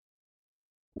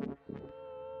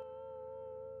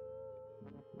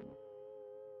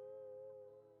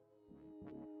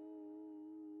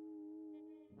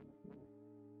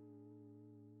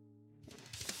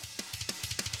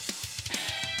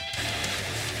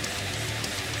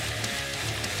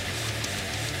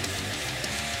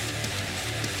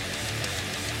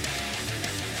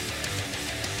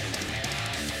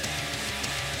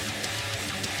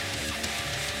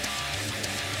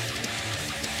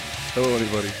Hello,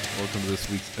 anybody. Welcome to this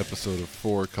week's episode of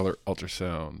 4 Color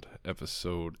Ultrasound,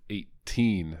 episode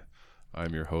 18.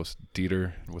 I'm your host,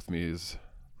 Dieter, and with me is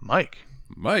Mike.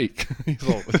 He's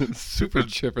all super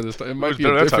chipper this time. It might be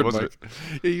better a that time, different wasn't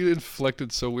mic. Yeah, you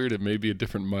inflected so weird, it may be a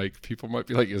different mic. People might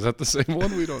be like, is that the same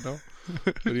one? We don't know.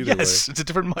 But either Yes, it's a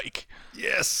different mic.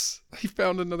 yes, he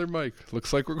found another mic.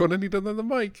 Looks like we're going to need another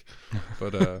mic.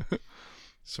 But,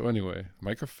 so anyway,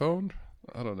 microphone?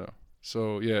 I don't know.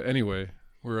 So, yeah, anyway.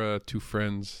 We're two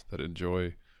friends that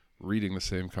enjoy reading the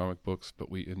same comic books,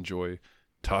 but we enjoy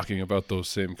talking about those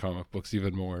same comic books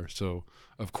even more. So,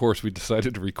 of course, we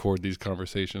decided to record these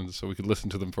conversations so we could listen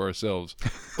to them for ourselves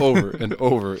over and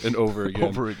over and over again.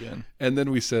 Over again. And then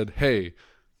we said, hey,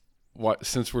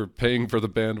 since we're paying for the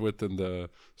bandwidth and the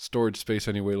storage space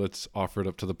anyway, let's offer it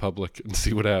up to the public and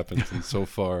see what happens. And so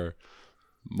far,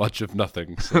 much of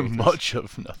nothing. So Much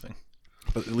of nothing.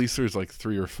 But at least there's like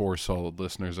 3 or 4 solid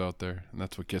listeners out there, and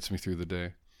that's what gets me through the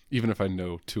day, even if I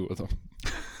know 2 of them.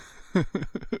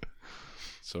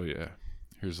 So yeah,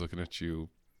 here's looking at you,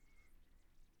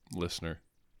 listener.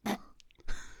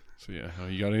 So yeah,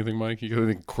 you got anything, Mike? You got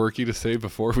anything quirky to say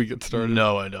before we get started?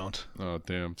 No, I don't. Oh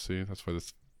damn! See, that's why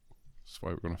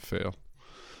we're gonna fail.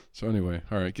 So anyway,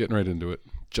 all right, getting right into it.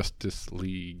 Justice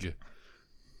League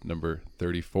number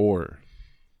 34.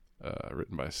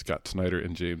 Written by Scott Snyder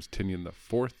and James Tynion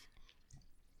IV.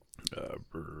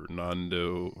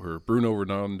 Bruno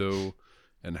Redondo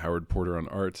and Howard Porter on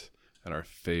art, and our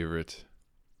favorite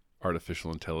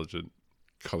artificial intelligent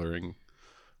coloring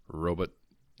robot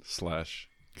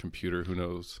 / computer, who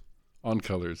knows, on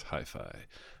colors, hi-fi.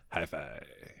 What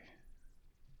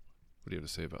do you have to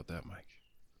say about that, Mike?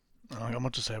 I don't got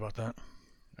much to say about that.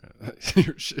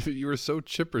 You were so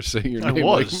chipper saying your I name.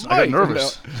 was. Like, I got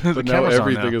nervous. But now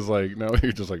everything is like, now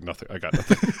you're just like, nothing. I got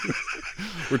nothing.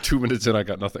 We're 2 minutes in. I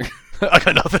got nothing. I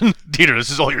got nothing. Dieter,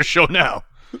 this is all your show now.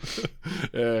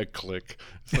 Click.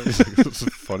 It's like, this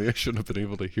is funny. I shouldn't have been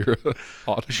able to hear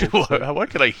audible. Why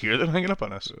could I hear them hanging up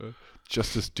on us?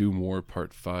 Justice Do More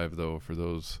Part 5, though, for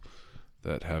those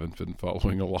that haven't been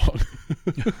following along.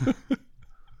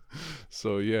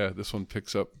 So, yeah, this one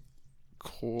picks up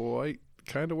quite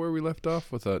kind of where we left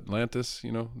off with Atlantis,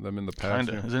 them in the past.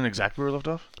 Kinda. Isn't it exactly where we left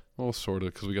off? Well, sort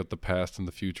of, because we got the past and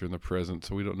the future and the present,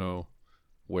 so we don't know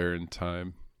where in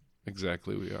time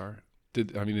exactly we are.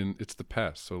 It's the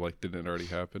past, so, didn't it already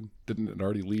happen? Didn't it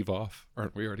already leave off?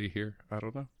 Aren't we already here? I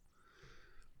don't know.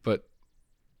 But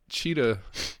Cheetah,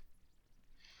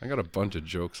 I got a bunch of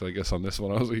jokes, I guess, on this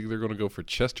one. I was either going to go for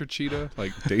Chester Cheetah,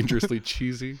 dangerously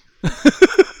cheesy,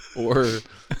 or,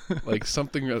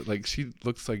 something, she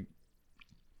looks like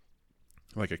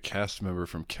a cast member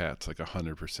from Cats,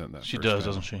 100% that she does,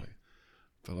 doesn't she?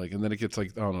 But and then it gets I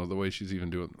don't know, the way she's even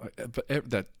doing, but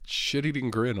that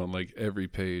shit-eating grin on every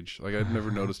page. I'd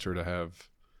never noticed her to have.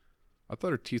 I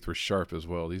thought her teeth were sharp as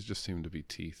well. These just seem to be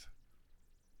teeth.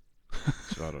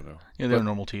 So I don't know. Yeah, they have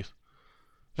normal teeth.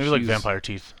 Maybe vampire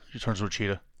teeth. She turns into a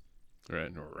cheetah.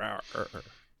 Right.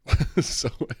 So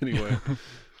anyway,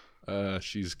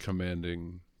 she's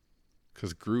commanding,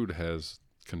 because Groot has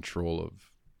control of.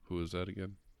 Who is that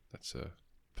again? That's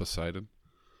Poseidon.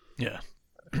 Yeah.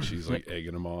 And she's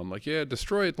egging him on, yeah,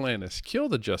 destroy Atlantis, kill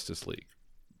the Justice League.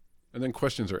 And then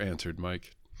questions are answered,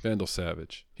 Mike. Vandal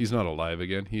Savage. He's not alive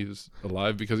again. He's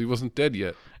alive because he wasn't dead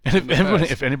yet. And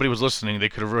if anybody was listening, they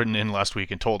could have written in last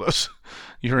week and told us.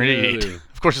 You're an idiot.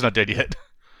 Of course he's not dead yet.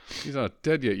 He's not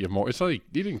dead yet, It's not like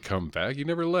he didn't come back. He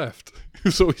never left.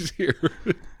 So he's here.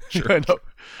 Sure. I know.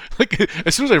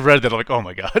 As soon as I read that, I'm like, oh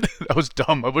my god, that was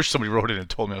dumb. I wish somebody wrote it and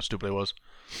told me how stupid I was.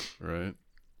 Right.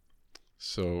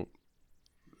 So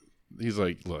he's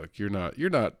like, look, you're not.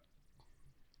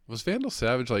 Was Vandal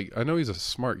Savage I know he's a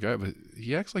smart guy, but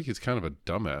he acts like he's kind of a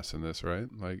dumbass in this, right?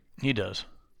 He does.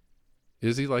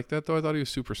 Is he like that though? I thought he was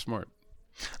super smart.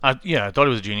 I thought he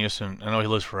was a genius, and I know he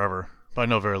lives forever. But I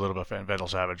know very little about Vandal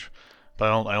Savage.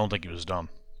 But I don't think he was dumb.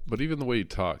 But even the way he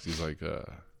talks, he's like,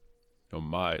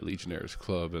 my Legionnaires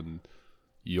Club and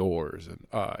yours and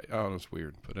I don't know, it's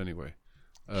weird, but anyway.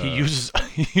 He uses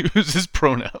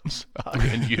pronouns, I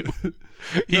and you.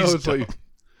 He's dumb.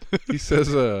 He says,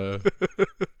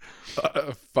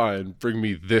 fine, bring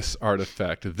me this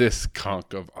artifact, this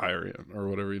conch of Irion, or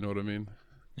whatever, you know what I mean?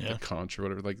 Yeah. The conch or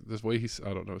whatever. This way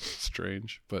I don't know, it's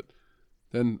strange. But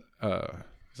then,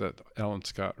 is that Alan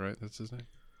Scott, right? That's his name?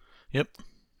 Yep.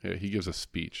 Yeah, he gives a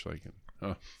speech,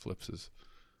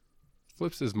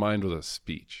 flips his mind with a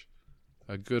speech.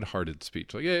 A good-hearted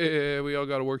speech. Yeah, we all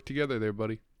got to work together there,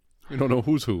 buddy. We don't know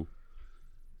who's who.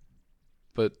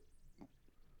 But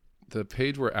the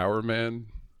page where Our Man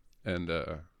and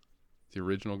the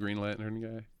original Green Lantern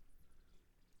guy,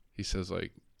 he says,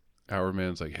 like,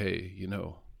 Hourman's like, hey,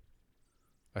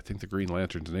 I think the Green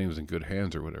Lantern's name is in good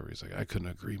hands or whatever. He's like, I couldn't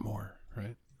agree more,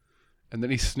 right? And then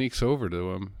he sneaks over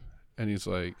to him, and he's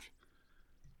like,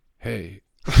 hey.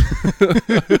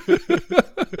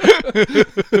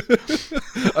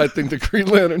 I think the Green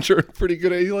Lanterns are pretty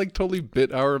good. He like totally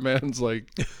bit Hourman's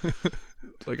like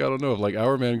I don't know. Like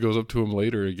Hourman goes up to him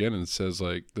later again and says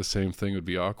like the same thing would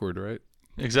be awkward, right?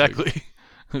 Exactly.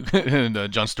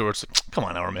 And John Stewart's like, come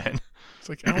on, Hourman. It's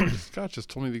like Alan Scott just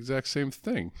told me the exact same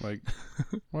thing. Like,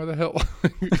 why the hell?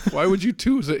 Why would you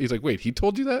too? He's like, wait, he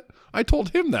told you that? I told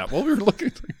him that while we were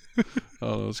looking.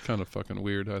 Oh, it was kind of fucking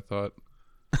weird. I thought.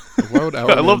 Like, why would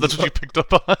Hourman I love that's what you picked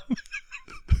up on.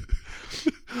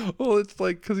 Well, it's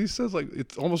like because he says like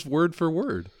it's almost word for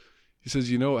word. He says,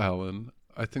 Alan,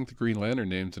 I think the Green Lantern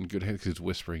name's in good hands because he's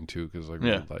whispering too because like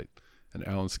red light. And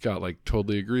Alan Scott like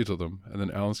totally agrees with him. And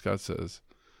then Alan Scott says,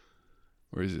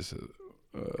 where is this?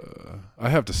 I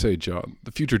have to say, John,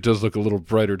 the future does look a little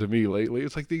brighter to me lately.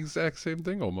 It's like the exact same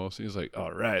thing almost. And he's like,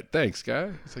 all right, thanks,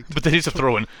 guy. It's like, but then he's a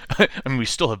throw in. I mean, we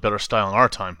still have better style in our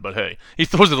time, but hey, he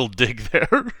throws a little dig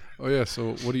there. Oh, yeah.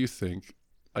 So what do you think?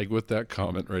 Like with that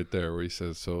comment right there where he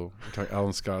says, so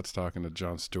Alan Scott's talking to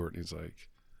John Stewart, and he's like,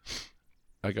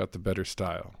 I got the better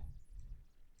style.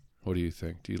 What do you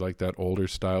think? Do you like that older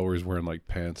style where he's wearing like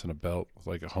pants and a belt with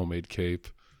like a homemade cape?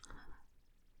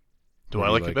 Do I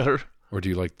like it better? Or do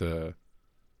you like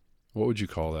what would you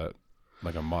call that?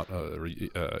 Like a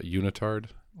unitard?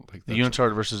 Like the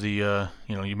unitard versus the,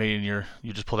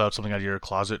 you just pulled out something out of your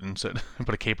closet and said, and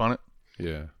put a cape on it?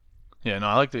 Yeah. Yeah,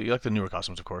 no, you like the newer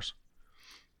costumes, of course.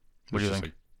 What do you think?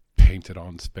 Like painted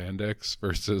on spandex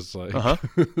versus like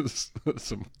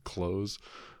some clothes.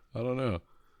 I don't know.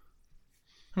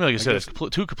 I mean, like you said, it's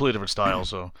two completely different styles,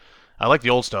 so I like the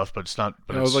old stuff, but it's not.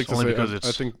 But I would like to say, it's.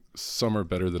 I think some are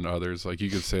better than others. Like you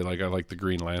could say, like I like the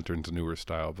Green Lantern's newer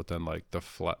style, but then like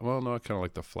well, no, I kind of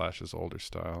like the Flash's older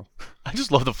style. I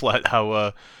just love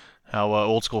the how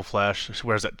old school Flash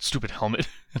wears that stupid helmet,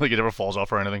 like it never falls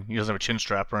off or anything. He doesn't have a chin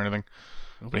strap or anything,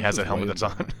 but he has that helmet that's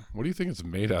on. What do you think it's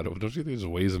made out of? Don't you think it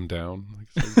just weighs him down?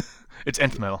 Like, it's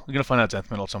nth metal. You're gonna find out it's nth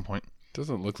metal at some point. It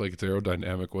doesn't look like it's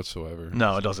aerodynamic whatsoever.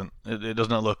 No, it doesn't. It does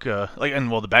not look like,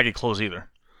 and well, the baggy clothes either.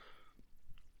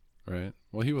 Right.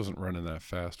 Well, he wasn't running that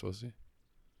fast, was he?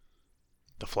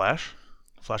 The Flash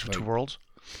of Two Worlds.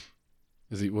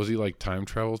 Was he like time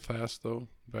travel fast though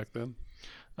back then?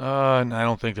 I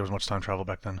don't think there was much time travel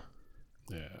back then.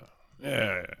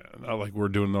 Yeah. Not like we're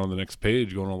doing it on the next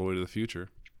page, going all the way to the future.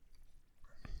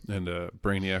 And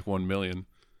Brainiac 1 million.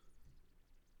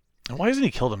 And why hasn't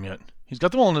he killed him yet? He's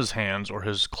got them all in his hands or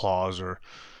his claws or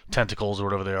tentacles or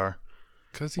whatever they are.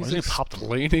 Because he's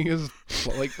explaining his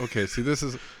like. Okay, see, this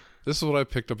is what I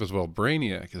picked up as well.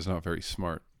 Brainiac is not very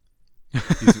smart.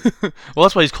 Well,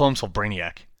 that's why he's calling himself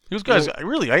Brainiac. He goes, guys,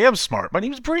 I am smart. My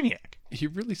name's Brainiac. He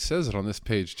really says it on this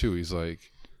page too. He's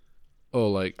like, oh,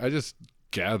 like I just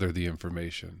gather the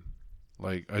information.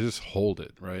 Like I just hold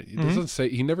it, right? He doesn't say.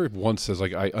 He never once says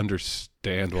like I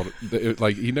understand what.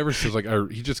 Like he never says like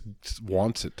he just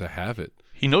wants it to have it.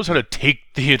 He knows how to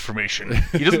take the information.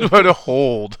 He doesn't know how to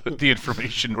hold the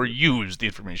information or use the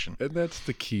information. And that's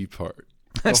the key part.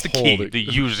 That's the key. The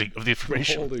using of the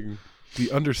information. The holding,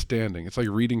 the understanding. It's like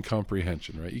reading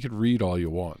comprehension, right? You could read all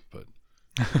you want, but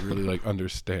you really like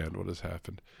understand what has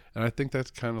happened. And I think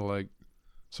that's kind of like.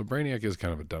 So Brainiac is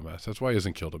kind of a dumbass. That's why he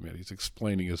hasn't killed him yet. He's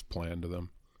explaining his plan to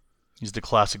them. He's the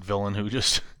classic villain who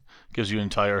just gives you the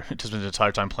entire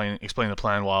time explaining the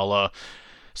plan while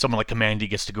someone like Kamandi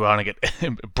gets to go out and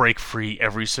get break free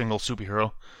every single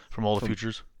superhero from all the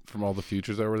futures. From all the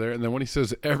futures that were there. And then when he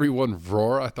says everyone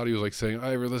roar, I thought he was like saying,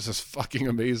 this is fucking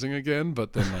amazing again.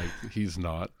 But then like he's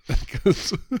not. Because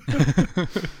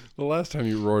the last time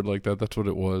he roared like that, that's what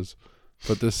it was.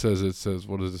 But this says,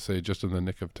 what does it say? Just in the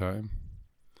nick of time?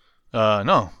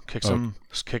 No. Kick some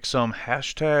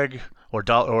hashtag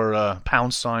or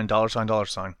pound sign, dollar sign, dollar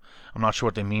sign. I'm not sure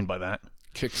what they mean by that.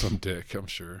 Kick some dick, I'm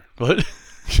sure. What?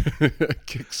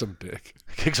 Kick some dick.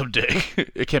 Kick some dick.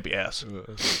 It can't be ass.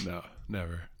 No,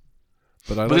 never.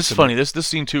 But this is funny. This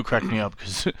scene too cracked me up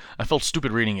because I felt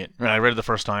stupid reading it. I read it the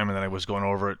first time and then I was going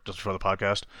over it just before the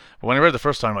podcast. But when I read it the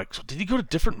first time, I'm like, so did he go to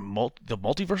different the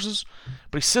multiverses?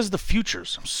 But he says the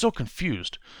futures. I'm so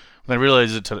confused. When I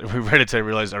realized it, we read it today.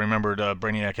 I remembered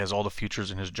Brainiac has all the futures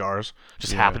in his jars.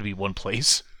 Just happened to be one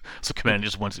place. So Command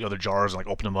just went to the other jars and like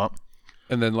opened them up.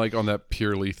 And then like on that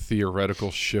purely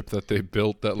theoretical ship that they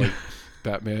built, that like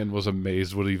Batman was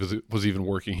amazed what he was even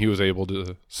working. He was able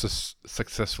to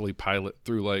successfully pilot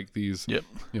through like these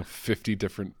 50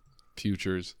 different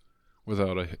futures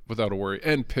without a worry,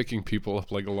 and picking people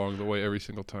up like along the way every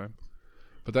single time.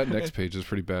 But that next page is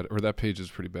pretty bad, or that page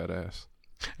is pretty badass.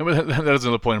 I mean, that is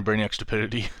another point in Brainiac's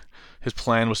stupidity. His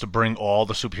plan was to bring all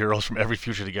the superheroes from every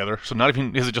future together. So not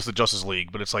even is it just the Justice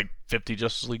League, but it's like 50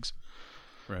 Justice Leagues,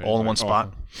 Right. all in one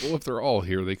spot. Well, if they're all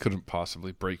here, they couldn't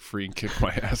possibly break free and kick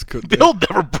my ass, could they? They'll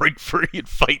never break free and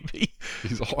fight me.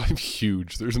 I'm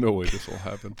huge. There's no way this will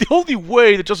happen. The only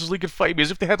way the Justice League could fight me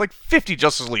is if they had like 50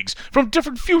 Justice Leagues from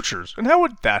different futures. And how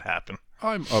would that happen?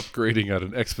 I'm upgrading at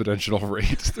an exponential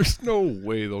rate. There's no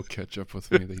way they'll catch up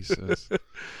with me, he says.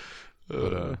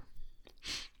 But,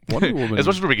 Wonder Woman... As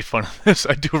much as we're making fun of this,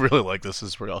 I do really like this. This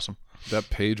is pretty awesome. That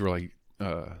page where, like,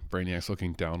 Brainiac's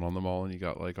looking down on them all, and you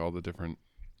got, like, all the different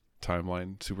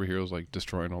timeline superheroes, like,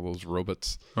 destroying all those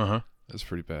robots. Uh-huh. That's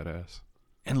pretty badass.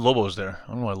 And Lobo's there.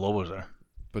 I don't know why Lobo's there.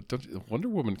 But Wonder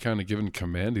Woman kind of giving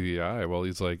Commandy the eye while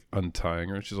he's, like, untying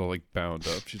her. She's all, like, bound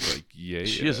up. She's like, yeah.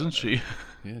 She is, isn't she?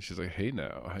 Yeah, she's like, hey,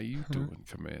 now, how you doing,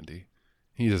 Commandy?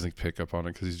 He doesn't pick up on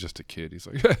it because he's just a kid. He's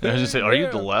like, I was going to say, are you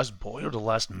the last boy or the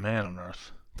last man on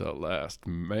Earth? The last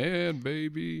man,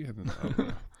 baby. And then, I don't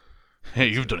know. Hey,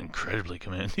 you've done incredibly,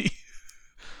 Commandy.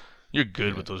 You're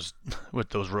good with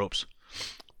those ropes.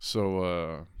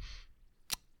 So,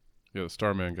 the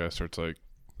Starman guy starts, like,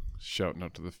 shouting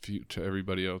out to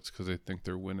everybody else because they think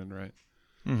they're winning, right?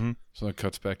 Mm-hmm. So it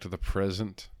cuts back to the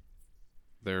present,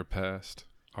 their past,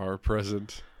 our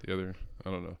present, the other,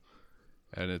 I don't know.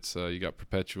 And it's, you got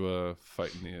Perpetua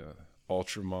fighting the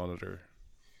Ultra Monitor,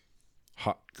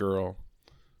 Hot Girl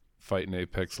fighting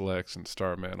Apex Lex, and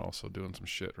Starman also doing some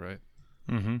shit, right?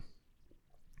 Mm-hmm.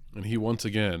 And he once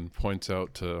again points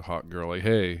out to Hot Girl, like,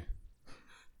 hey,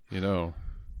 we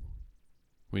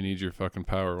need your fucking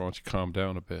power. Why don't you calm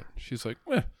down a bit? She's like,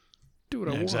 do what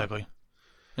I want. Exactly.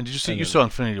 And did you saw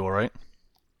Infinity War, right?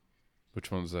 Which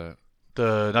one's that?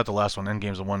 Not the last one.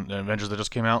 Endgame's the Avengers that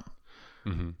just came out.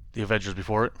 Mm-hmm. The Avengers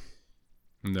before it.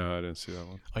 No, I didn't see that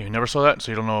one. Oh, you never saw that?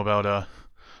 So you don't know about, so I'm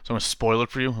going to spoil it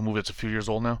for you. A movie that's a few years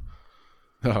old now.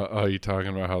 Oh, you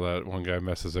talking about how that one guy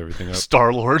messes everything up?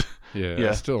 Star-Lord.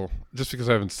 Yeah. Still, just because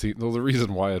I haven't seen... Well, the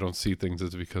reason why I don't see things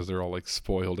is because they're all, like,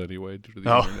 spoiled anyway due to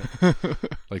the internet.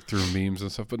 Like, through memes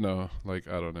and stuff. But no, like,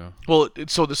 I don't know. Well,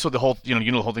 so the whole... You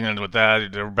know the whole thing ended with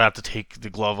that. They're about to take the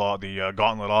glove off, the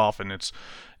gauntlet off, and it's...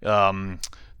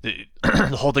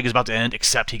 the whole thing is about to end,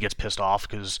 except he gets pissed off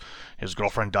because his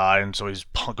girlfriend died, and so he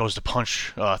goes to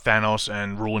punch Thanos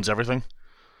and ruins everything.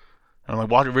 And I'm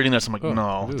like, reading this, I'm like,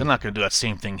 no, they're not going to do that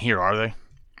same thing here, are they?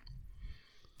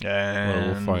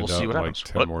 And we'll see what like happens.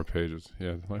 10 more pages.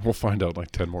 Yeah, we'll find out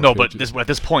like 10 more no, pages. but at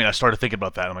this point, I started thinking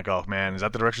about that. I'm like, oh, man, is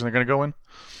that the direction they're going to go in?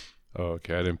 Oh,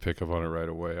 okay. I didn't pick up on it right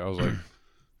away. I was like,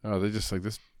 oh, they just like,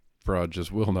 this broad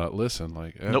just will not listen,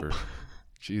 like, ever. Nope.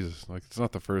 Jesus, like, it's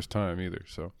not the first time either,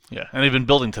 so. Yeah, and they've been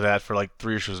building to that for like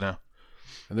 3 issues now.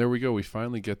 And there we go. We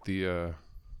finally get the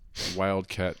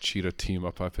Wildcat Cheetah team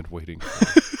up I've been waiting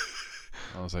for.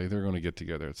 I was like, they're going to get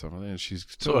together at some point. And she's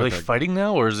still So are they fighting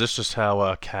now, or is this just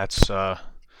how Cat's... It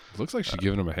looks like she's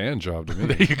giving him a hand job to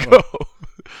me. There you go.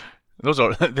 Those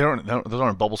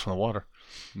aren't bubbles from the water.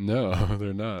 No,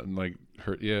 they're not. And like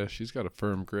she's got a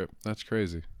firm grip. That's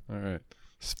crazy. All right.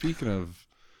 Speaking of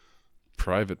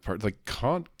private parts, like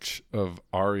conch of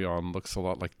Arion looks a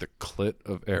lot like the clit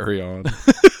of Arion.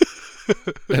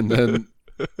 And then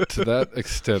to that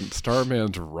extent,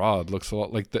 Starman's rod looks a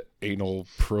lot like the anal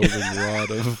probing rod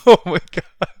of Oh my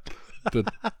god.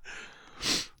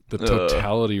 the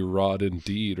totality rod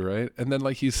indeed, right? And then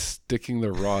like he's sticking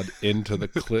the rod into the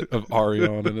clit of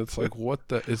Arion, and it's like, what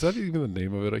the is that even the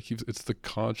name of it? It's the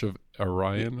conch of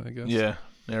Orion, I guess. Yeah.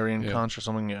 Aryan conch or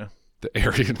something, yeah. The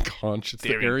Aryan conch. It's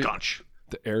the Aryan conch.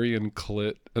 The Aryan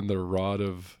clit and the rod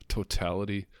of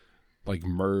totality like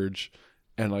merge,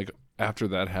 and like after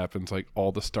that happens, like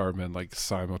all the Starmen like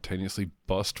simultaneously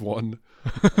bust one.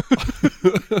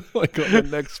 Like on the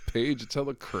next page, it's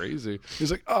hella crazy.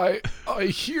 He's like, I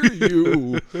hear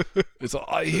you. It's like,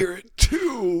 I hear it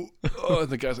too. And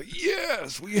the guy's like,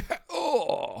 yes,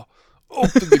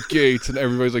 open the gates, and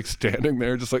everybody's like standing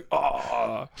there, just like,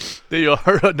 They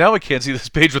are. Now I can't see this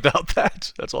page without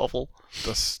that. That's awful.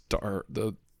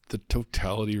 The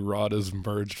totality rod is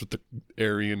merged with the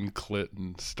Aryan clit,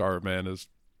 and Starman has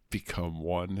become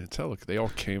one. It's hell, they all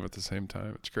came at the same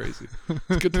time. It's crazy.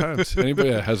 It's good times.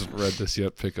 Anybody that hasn't read this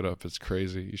yet, pick it up. It's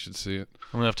crazy. You should see it.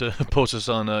 I'm gonna have to post this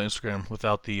on Instagram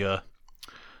without the,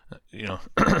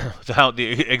 without the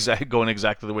exact going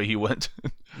exactly the way he went.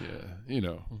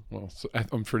 Yeah, well, so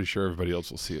I'm pretty sure everybody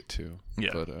else will see it too.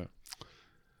 Yeah. But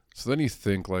so then you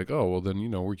think like, oh well,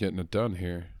 then we're getting it done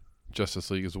here.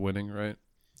 Justice League is winning, right?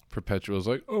 Perpetua's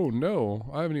like, oh no,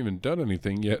 I haven't even done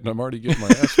anything yet, and I'm already getting my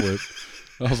ass whipped.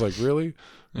 I was like, really?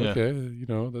 Yeah. Okay,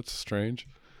 that's strange.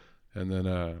 And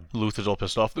then Luther's all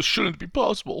pissed off. This shouldn't be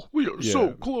possible. We are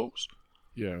so close.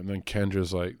 Yeah, and then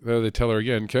Kendra's like, they tell her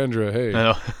again, Kendra, hey, I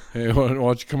know. hey, why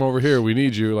don't you come over here? We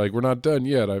need you. Like, we're not done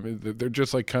yet. I mean, they're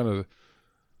just like kind of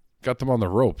got them on the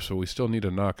rope, so we still need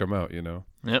to knock them out, you know?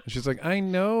 Yep. And she's like, I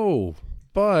know,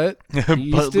 but he's But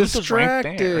Luther's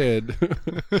distracted.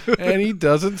 And he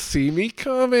doesn't see me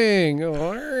coming.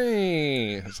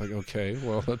 It's like, okay,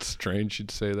 well, that's strange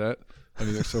she'd say that. I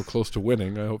mean, they're so close to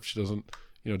winning. I hope she doesn't,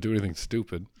 do anything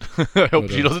stupid. I hope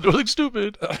she doesn't do anything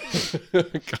stupid.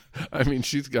 I mean,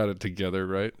 she's got it together,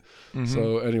 right? Mm-hmm.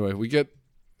 So anyway, we get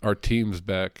our teams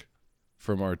back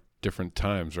from our different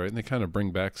times, right? And they kind of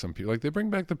bring back some people. Like, they bring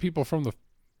back the people from the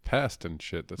past and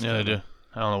shit. That's they do.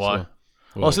 I don't know why.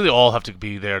 So, so they all have to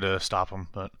be there to stop them.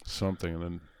 But something, and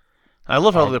then I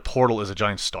love how the portal is a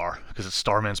giant star, because it's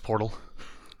Starman's portal.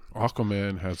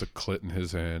 Aquaman has a clit in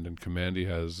his hand, and Commandy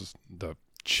has the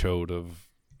chode of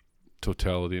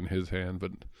totality in his hand,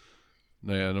 but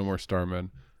no more Starman.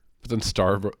 But then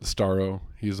Starro,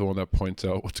 he's the one that points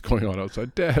out what's going on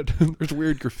outside. Dad, there's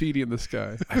weird graffiti in the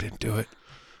sky. I didn't do it.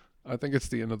 I think it's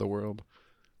the end of the world.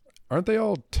 Aren't they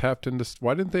all tapped into...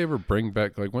 Why didn't they ever bring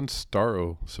back... Like, when's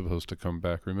Starro supposed to come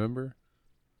back, remember?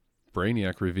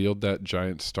 Brainiac revealed that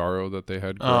giant Starro that they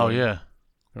had growing. Oh, yeah.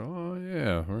 Oh,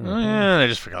 yeah. Right. Oh, yeah, I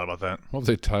just forgot about that. Hope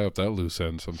they tie up that loose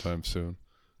end sometime soon.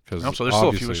 So there's still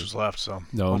a few issues left, so...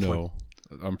 No.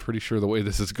 I'm pretty sure the way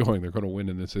this is going, they're going to win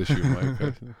in this issue,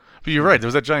 Mike. But you're right, there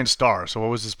was that giant star, so what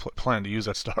was his plan to use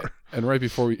that star? And right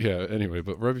before we turn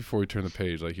the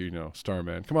page, like,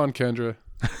 Starman, come on, Kendra.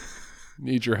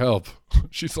 Need your help.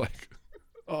 She's like,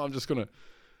 oh, I'm just going to,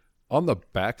 on the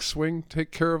backswing,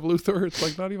 take care of Luthor. It's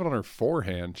like not even on her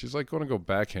forehand. She's like going to go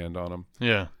backhand on him.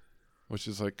 Yeah. Which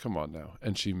is like, come on now.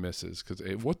 And she misses because,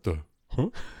 what the? Huh?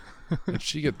 And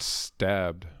she gets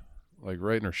stabbed. Like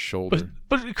right in her shoulder.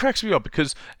 But it cracks me up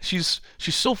because she's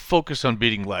so focused on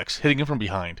beating Lex, hitting him from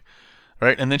behind,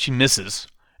 right? And then she misses.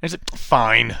 And she's like,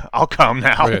 fine, I'll come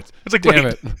now. Right. It's like, damn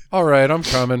it. All right, I'm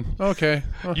coming. Okay.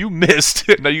 You missed.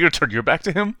 Now you're going to turn your back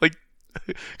to him? Like,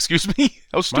 excuse me?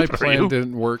 How stupid My plan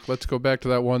didn't work. Let's go back to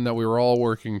that one that we were all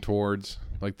working towards.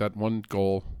 Like that one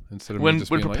goal. Instead of when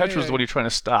Perpetua's like, the one you're trying to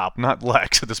stop, not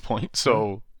Lex at this point.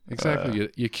 So... Exactly.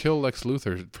 You kill Lex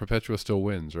Luthor, Perpetua still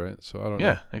wins, right? So I don't know.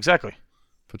 Yeah, exactly.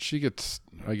 But she gets,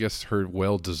 I guess, her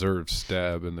well-deserved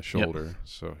stab in the shoulder. Yep.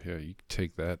 So, yeah, you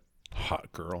take that, hot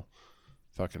girl.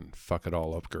 Fucking fuck it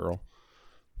all up, girl.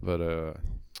 But,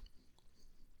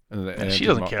 and she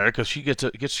doesn't care because she gets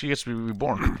to be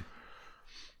reborn.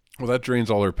 Well, that drains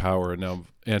all her power, and now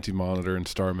Anti-Monitor and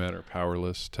Starman are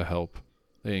powerless to help.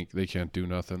 They can't do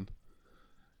nothing.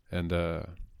 And,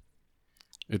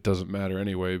 it doesn't matter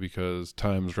anyway because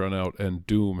time's run out and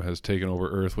Doom has taken over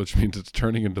Earth, which means it's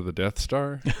turning into the Death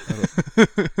Star.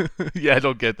 Yeah, I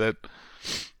don't get that.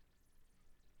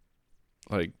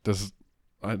 Like,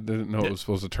 I didn't know it was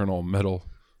supposed to turn all metal,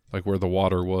 like where the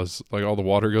water was. Like all the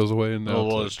water goes away and now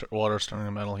water's turning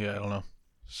to metal. Yeah, I don't know.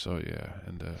 So yeah,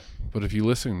 and but if you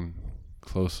listen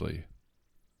closely,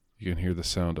 you can hear the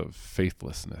sound of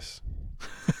faithlessness.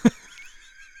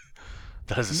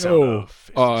 That is a sound of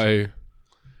faithlessness.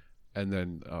 And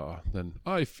then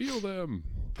I feel them.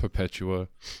 Perpetua,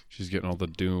 she's getting all the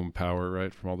Doom power,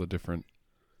 right, from all the different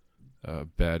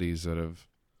baddies that have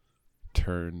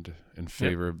turned in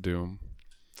favor of Doom.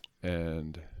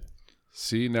 And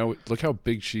see, now look how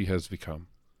big she has become.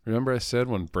 Remember I said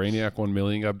when Brainiac 1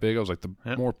 million got big, I was like, the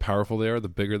more powerful they are, the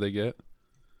bigger they get.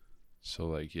 So,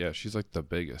 like, yeah, she's like the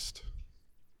biggest.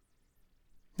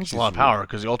 It's a lot of power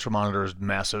because the Ultra Monitor is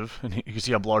massive. And you can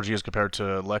see how large he is compared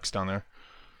to Lex down there.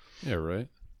 Yeah, right?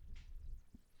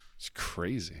 It's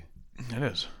crazy. It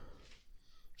is.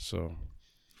 So,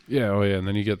 yeah, and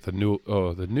then you get the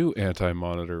new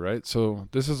Anti-Monitor, right? So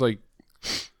this is like,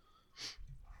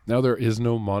 now there is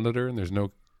no Monitor and there's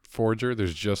no Forger.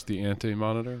 There's just the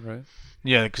Anti-Monitor, right?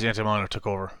 Yeah, because the Anti-Monitor took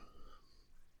over.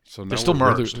 So now they're still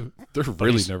merged. They're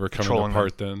really never coming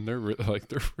apart. Then they're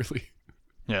really.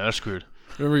 Yeah, they're screwed.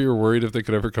 Remember, you were worried if they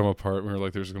could ever come apart. We were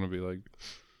like, there's going to be like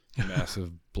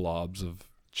massive blobs of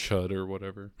chud or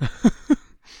whatever.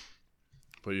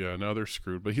 But yeah, now they're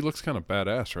screwed. But he looks kind of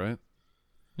badass, right?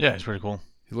 Yeah, he's pretty cool.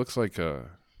 He looks like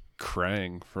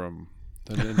Krang from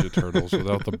the Ninja Turtles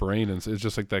without the brain. And it's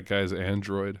just like that guy's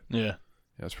android. Yeah.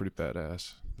 Yeah, it's pretty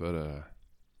badass. But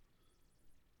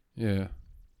yeah.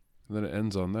 And then it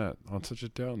ends on that, on such a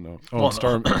down note. Oh, well,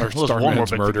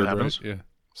 Starman's murdered, right? Yeah.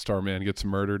 Starman gets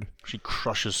murdered. She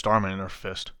crushes Starman in her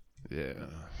fist. Yeah.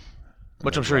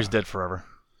 Which I'm sure he's dead forever.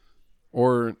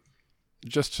 Or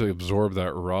just to absorb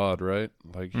that rod, right?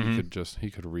 Like he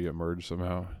could reemerge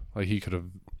somehow. Like he could have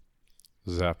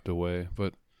zapped away,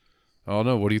 but I don't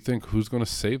know. What do you think? Who's going to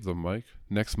save them, Mike?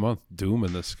 Next month, Doom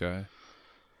in the sky.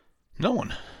 No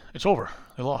one. It's over.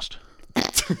 They lost.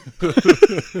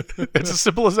 It's as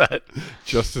simple as that.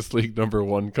 Justice League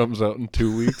 #1 comes out in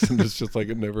 2 weeks, and it's just like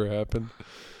it never happened.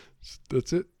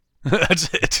 That's it.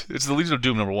 That's it. It's the Legion of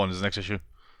Doom #1 is the next issue.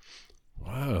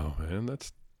 Wow, man,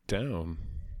 that's down.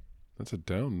 That's a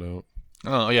down note.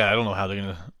 Oh yeah, I don't know how they're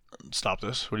gonna stop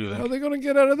this. What do you How think? are they going to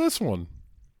get out of this one? You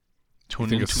Tune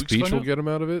think in a 2 weeks speech from will now? get him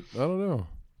out of it? I don't know.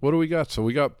 What do we got? So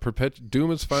we got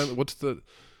Doom is finally.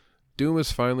 Doom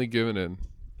is finally given in.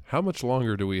 How much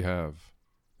longer do we have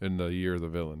in the year of the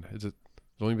villain? It's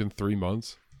only been 3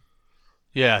 months.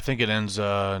 Yeah, I think it ends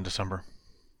in December.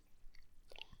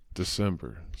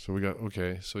 December. So we got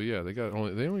So yeah, they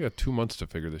only got 2 months to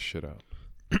figure this shit out.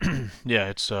 Yeah,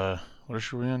 it's what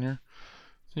issue are we on here?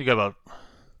 You got about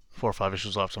 4 or 5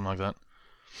 issues left, something like that.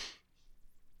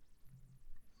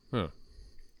 Huh.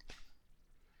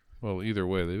 Well, either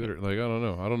way, they better I don't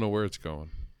know. I don't know where it's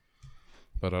going,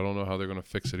 but I don't know how they're gonna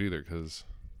fix it either. Because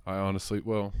I honestly,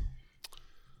 I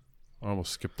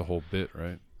almost skipped the whole bit.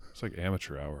 Right? It's like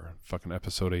amateur hour, fucking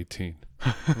episode 18.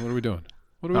 What are we doing?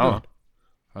 What are we doing?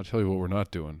 I'll tell you what we're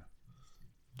not doing.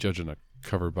 Judging a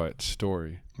cover by its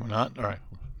story. We're not? All right.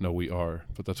 No, we are,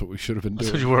 but that's what we should have been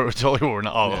That's doing. what you were telling you what we're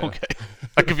not. Oh, Yeah. okay.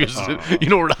 I confused it. You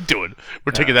know what we're not doing.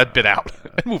 We're taking that bit out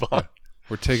and move on.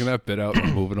 We're taking that bit out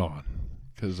and moving on.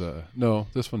 Because, no,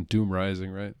 this one, Doom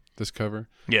Rising, right? This cover?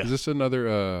 Yeah. Is this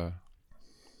another,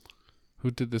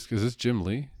 who did this? Is this Jim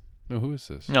Lee? No, who is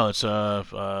this? No, it's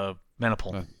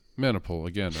Manipul. Manipul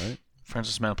again, right?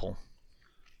 Francis Manipul.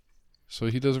 So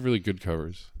he does really good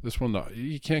covers. This one,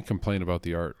 you can't complain about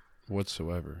the art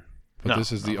whatsoever. But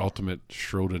this is the ultimate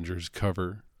Schrodinger's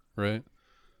cover, right?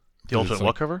 The ultimate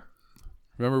what cover?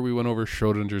 Remember we went over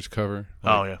Schrodinger's cover?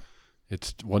 Oh, yeah.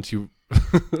 It's once you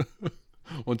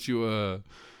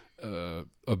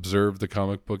observe the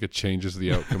comic book, it changes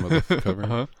the outcome of the cover.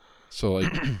 Uh-huh. So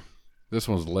like this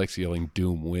one's Lex yelling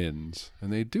Doom wins,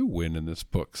 and they do win in this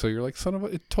book. So you're like, son of a,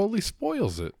 it totally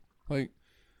spoils it. Like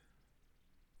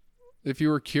if you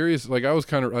were curious, like I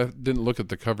didn't look at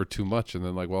the cover too much, and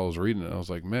then like while I was reading it, I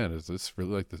was like, man, is this really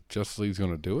like the Justice League's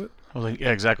gonna do it? I was like,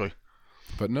 yeah, exactly.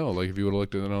 But no, like if you would have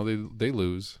looked at it, no, they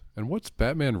lose. And what's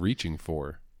Batman reaching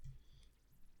for?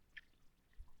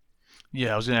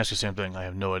 Yeah, I was going to ask you the same thing. I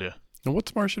have no idea. And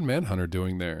what's Martian Manhunter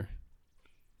doing there?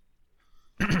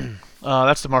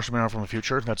 That's the Martian Manhunter from the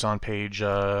future. That's on page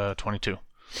 22. All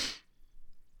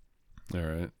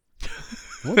right.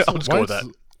 I'll just go with that.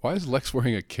 Why is Lex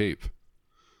wearing a cape?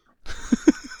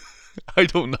 I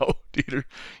don't know, Dieter.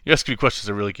 You ask me questions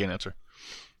I really can't answer.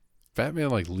 Batman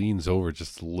like leans over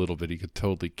just a little bit. He could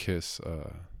totally kiss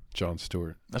Jon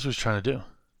Stewart. That's what he's trying to do.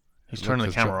 He's turning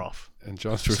the camera off. And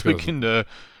Jon Stewart So he can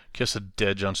kiss a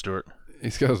dead Jon Stewart.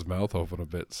 He's got his mouth open a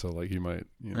bit, so like he might,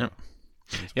 Yeah,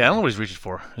 I don't know what he's reaching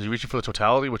for. Is he reaching for the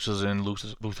totality, which is in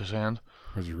Luthor's hand?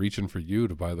 Or is he reaching for you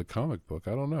to buy the comic book?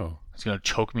 I don't know. He's going to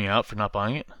choke me out for not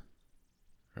buying it?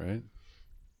 Right?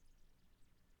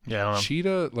 Yeah, I don't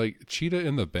Cheetah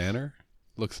in the banner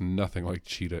looks nothing like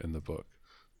Cheetah in the book.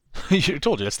 know. I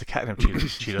told you, that's the catnip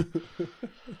cheetah.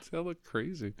 That look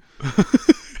crazy.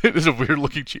 It is a weird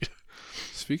looking cheetah.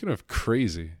 Speaking of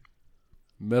crazy,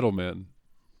 Metal Man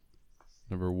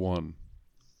 #1.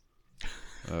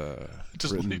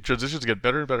 Transitions get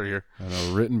better and better here. I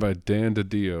know, written by Dan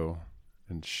DiDio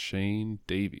and Shane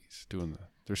Davies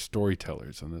they're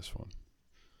storytellers on this one.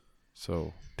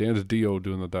 So Dan DiDio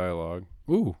doing the dialogue.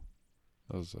 Ooh,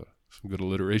 that was some good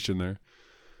alliteration there.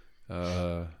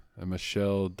 And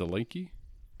Michelle Delaney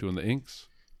doing the inks.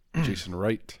 Jason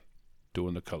Wright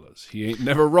doing the colors. He ain't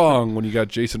never wrong when you got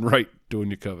Jason Wright doing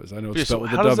your covers. I know it's spelled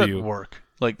with a how does W. that work?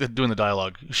 Like doing the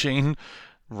dialogue. Shane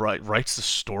writes the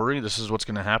story. This is what's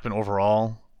going to happen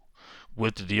overall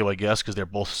with the deal, I guess, because they're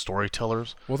both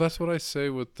storytellers. Well, that's what I say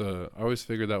with I always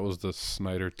figured that was the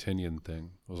Snyder-Tinian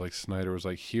thing. It was like Snyder was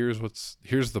like, here's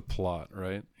the plot,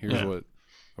 right? Here's what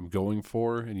I'm going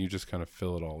for, and you just kind of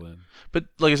fill it all in. But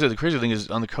like I said, the crazy thing is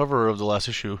on the cover of the last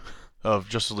issue of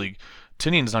Justice League,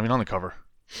 Tinian's not even on the cover.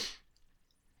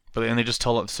 And they just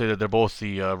say that they're both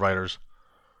the writers.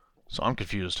 So I'm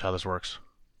confused how this works.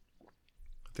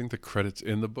 I think the credits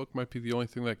in the book might be the only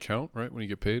thing that count, right? When you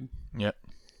get paid. Yep.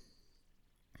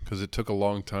 Because it took a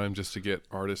long time just to get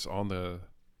artists on the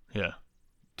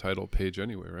title page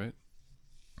anyway, right?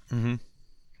 Mm-hmm.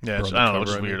 Yeah, Or on I don't the know,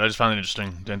 it's cover, just weird. I just found it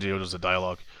interesting. Dan DiDio does the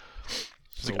dialogue. It's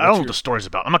So like, I don't know what the story's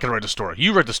about. I'm not going to write the story.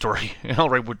 You write the story, and I'll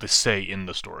write what they say in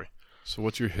the story. So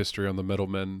what's your history on the Metal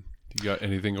Men? You got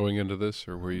anything going into this,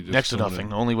 or were you just Next to throwing nothing.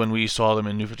 in? Only when we saw them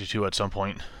in New 52 at some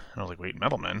point. And I was like, wait,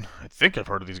 Metal Men? I think I've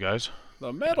heard of these guys.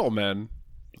 The Metal Men?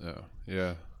 Oh,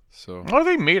 yeah. So Are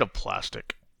they made of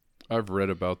plastic? I've read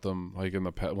about them like in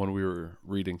the past when we were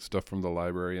reading stuff from the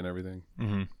library and everything.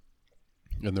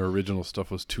 Mm-hmm. And their original stuff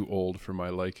was too old for my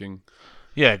liking.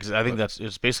 Yeah, because I think But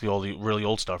it's basically all the really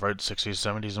old stuff, right? 60s,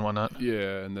 70s, and whatnot.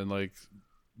 yeah, and then like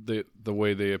the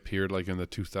way they appeared like in the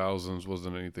 2000s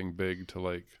wasn't anything big to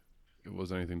like it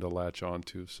wasn't anything to latch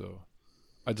onto. So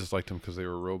I just liked them because they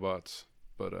were robots.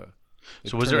 But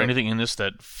So was there anything in this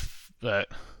that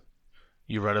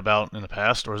you read about in the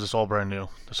past, or is this all brand new?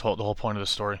 The whole point of this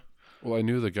story. Well, I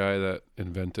knew the guy that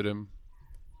invented him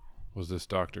was this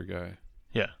doctor guy.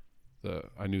 Yeah.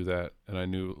 I knew that, and I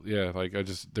knew like I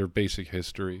just their basic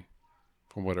history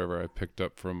from whatever I picked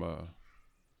up from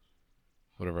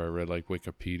whatever I read like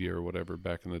Wikipedia or whatever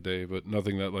back in the day, but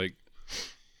nothing that like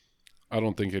I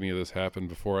don't think any of this happened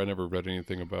before. I never read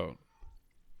anything about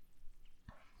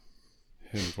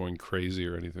him going crazy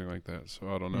or anything like that,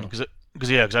 so I don't know.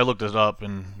 Because I looked it up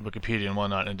in Wikipedia and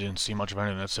whatnot, and didn't see much of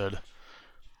anything that said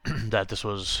that this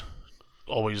was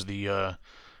always the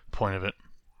point of it.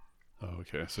 Oh,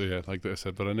 okay. So yeah, like I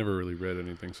said, but I never really read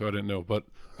anything, so I didn't know. But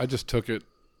I just took it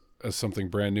as something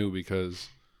brand new because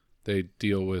they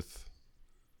deal with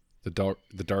the dark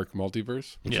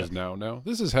multiverse, which is now.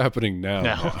 This is happening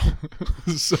now.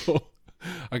 So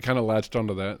I kind of latched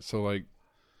onto that. So like,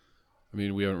 I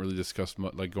mean, we haven't really discussed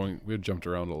much. Like we had jumped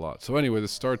around a lot. So anyway,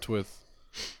 this starts with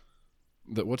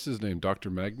what's his name? Dr.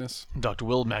 Magnus. Dr.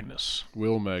 Will Magnus.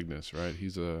 Will Magnus, right?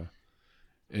 He's in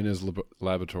his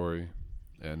laboratory.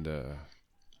 And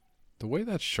the way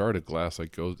that shard of glass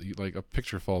like goes, like a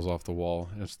picture falls off the wall,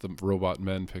 and it's the robot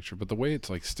men picture. But the way it's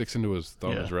like sticks into his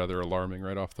thumb is rather alarming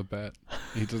right off the bat.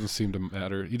 He doesn't seem to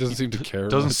matter. He doesn't seem to care.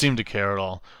 Doesn't seem to care at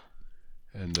all.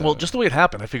 And well, just the way it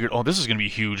happened, I figured, oh, this is going to be a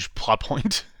huge plot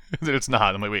point. Then it's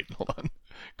not. I'm like, wait, hold on,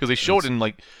 because they show it in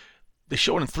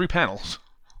 3 panels,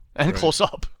 and close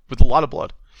up with a lot of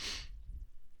blood.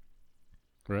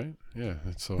 Right? Yeah.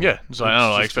 So I don't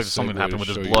know. I expected something to happen with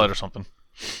his blood or something,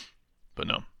 but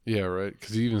no. Yeah, right.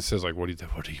 Because he even says like, "What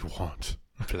do you want?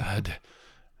 Blood?"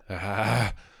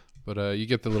 But you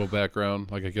get the little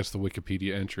background, like I guess the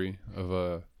Wikipedia entry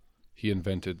of he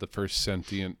invented the first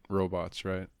sentient robots,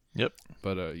 right? Yep.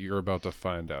 But you're about to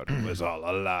find out it was all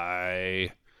a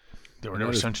lie. They were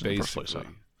never sentient in the first place. Huh?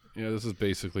 Yeah, this is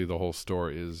basically the whole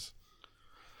story. Is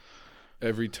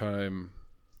every time.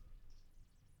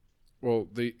 Well,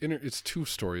 it's 2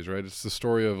 stories, right? It's the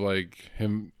story of like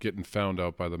him getting found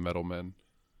out by the metal men,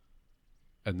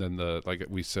 and then like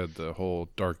we said, the whole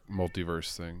dark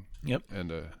multiverse thing. Yep.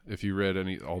 And if you read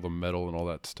all the metal and all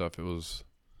that stuff, it was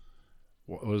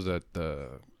what was that?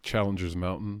 Challenger's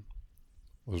Mountain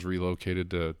was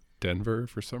relocated to Denver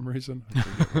for some reason. I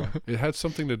forget why. It had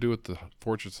something to do with the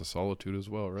Fortress of Solitude as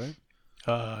well, right?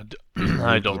 I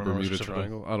don't remember Bermuda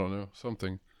Triangle. I don't know,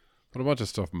 something, but a bunch of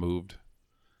stuff moved.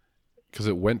 Because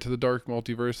it went to the dark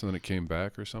multiverse and then it came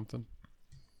back or something.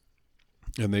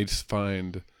 And they just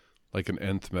find like an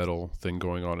nth metal thing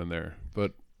going on in there.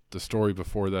 But the story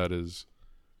before that is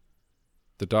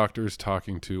the doctor's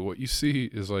talking to what you see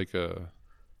is like a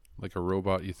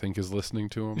robot you think is listening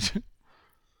to him.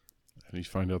 And you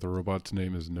find out the robot's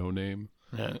name is No Name.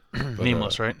 Yeah. But,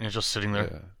 nameless, right? And he's just sitting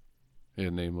there. Yeah,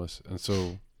 nameless. And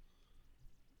so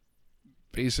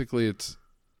basically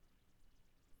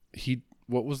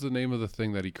what was the name of the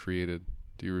thing that he created?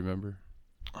 Do you remember?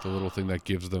 The little thing that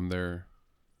gives them their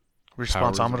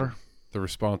responsometer. The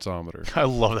responsometer. I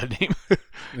love that name.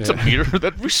 It's a meter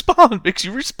that makes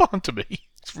you respond to me.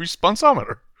 It's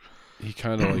responsometer. He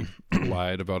kind of like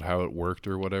lied about how it worked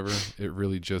or whatever. It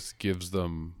really just gives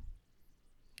them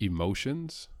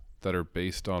emotions that are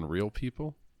based on real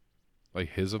people,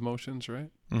 like his emotions,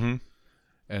 right? Mm-hmm.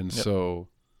 And so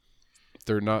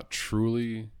they're not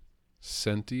truly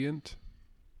sentient.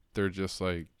 They're just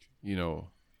like,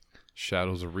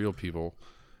 shadows of real people.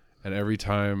 And every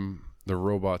time the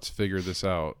robots figure this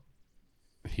out,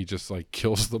 he just like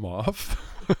kills them off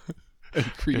and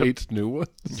creates new ones.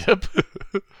 Yep.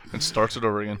 And starts it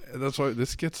over again. And that's why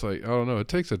this gets like, I don't know, it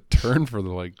takes a turn for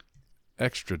the like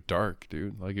extra dark,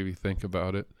 dude. Like if you think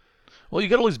about it. Well, you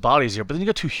got all these bodies here, but then you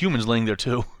got 2 humans laying there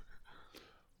too.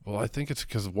 Well, I think it's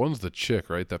because one's the chick,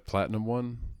 right? That platinum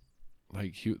one.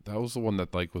 Like that was the one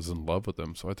that like was in love with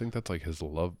him. So I think that's like his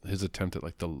attempt at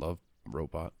like the love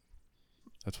robot.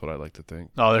 That's what I like to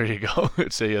think. Oh, there you go.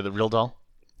 It's the real doll.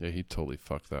 Yeah, he totally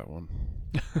fucked that one.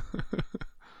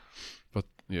 But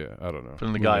yeah, I don't know. But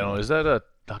then the guy, is that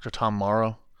Dr. Tom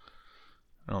Morrow?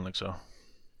 I don't think so.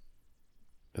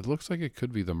 It looks like it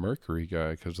could be the Mercury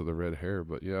guy because of the red hair.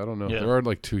 But yeah, I don't know. Yeah. There are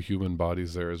like 2 human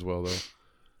bodies there as well, though.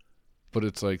 But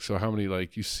it's like, so how many?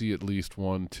 Like you see at least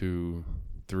 1, 2,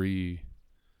 3,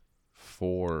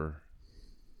 four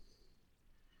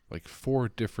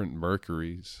different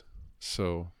Mercuries.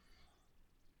 So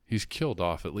he's killed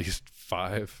off at least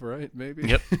 5, right? Maybe.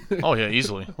 Yep. Oh yeah,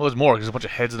 easily. Well, there's more. There's a bunch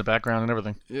of heads in the background and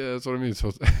everything. Yeah, that's what I mean.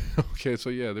 So okay, so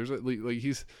yeah, there's at least, like,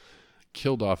 he's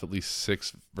killed off at least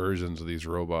 6 versions of these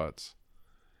robots,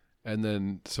 and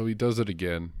then so he does it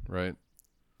again, right?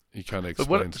 He kind of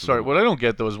explains. What I don't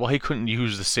get though is why he couldn't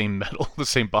use the same metal, the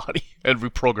same body, and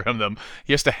reprogram them.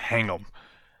 He has to hang them,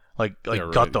 like yeah,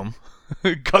 right. Gut them,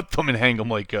 gut them, and hang them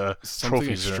like something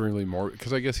trophies. Extremely more,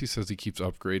 because I guess he says he keeps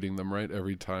upgrading them, right,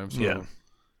 every time. So yeah,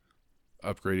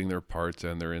 upgrading their parts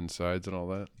and their insides and all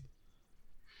that.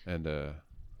 And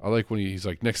I like when he's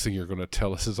like, next thing you're going to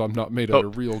tell us is I'm not made out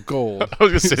of real gold. I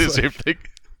was going to say the same thing.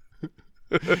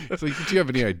 It's like, do you have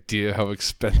any idea how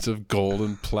expensive gold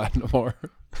and platinum are?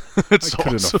 It's I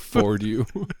couldn't afford you.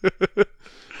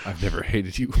 I've never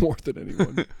hated you more than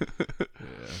anyone.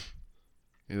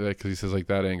 Yeah. Because he says, like,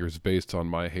 that anger is based on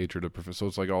my hatred of Professor. So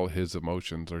it's like all his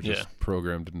emotions are just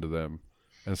programmed into them.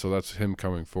 And so that's him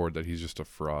coming forward that he's just a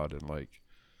fraud, and like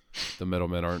the Metal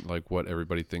Men aren't like what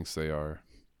everybody thinks they are.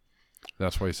 And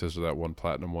that's why he says to that one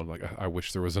platinum one, like, I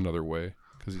wish there was another way,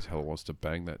 because he's hella wants to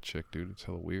bang that chick, dude. It's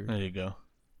hella weird. There you go.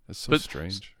 It's so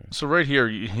strange. Right? So right here,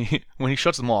 when he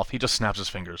shuts them off, he just snaps his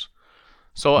fingers.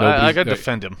 So I got to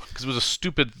defend him, because it was a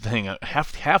stupid thing.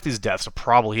 Half these deaths are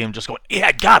probably him just going, yeah,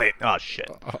 I got it. Oh, shit.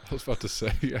 I was about to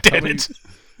say. Yeah, damn it.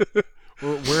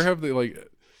 Where have they, like,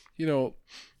 you know,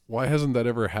 why hasn't that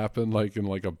ever happened, like, in,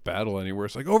 like, a battle anywhere?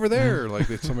 It's like, over there. Like,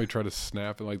 somebody try to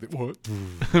snap and, like, what?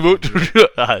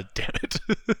 Damn it.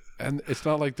 And it's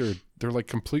not like they're, like,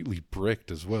 completely bricked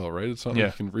as well, right? It's not like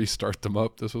you can restart them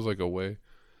up. This was, like, a way.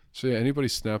 So, yeah, anybody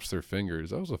snaps their fingers.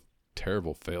 That was a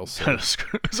terrible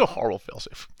failsafe. It was a horrible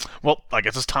failsafe. Well, I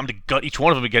guess it's time to gut each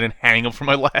one of them again and hang them from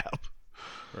my lab.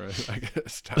 Right. I guess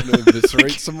it's time to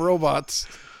eviscerate some robots.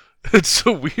 It's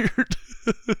so weird.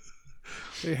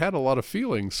 They had a lot of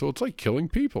feelings, so it's like killing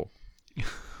people.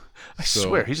 I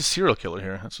swear, he's a serial killer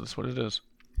here. That's what it is.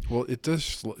 Well, it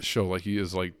does show like he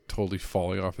is like totally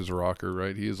falling off his rocker,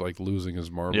 right? He is like losing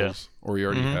his marbles, or he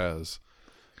already has.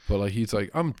 But like he's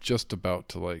like, I'm just about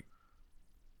to, like,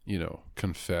 you know,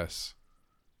 confess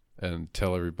and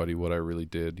tell everybody what I really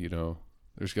did. You know,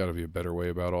 there's got to be a better way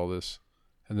about all this.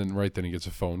 And then right then he gets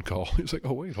a phone call. He's like,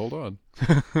 oh wait, hold on.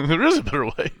 There is a better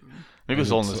way. Maybe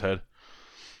it's all in his head.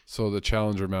 So the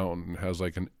Challenger Mountain has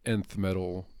like an nth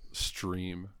metal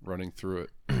stream running through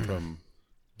it from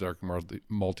Dark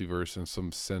Multiverse and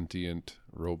some sentient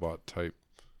robot type,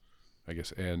 I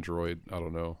guess android, I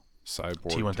don't know,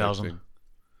 cyborg T-1000.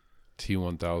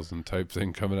 T-1000 type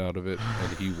thing coming out of it,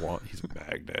 and he's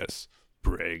Magnus.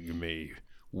 Bring me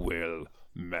Will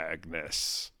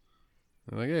Magnus.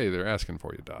 And like, hey, they're asking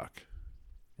for you, Doc.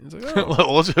 And he's like, oh.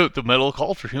 Well, the metal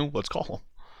called for you. Let's call him.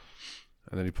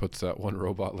 And then he puts that one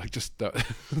robot, like just that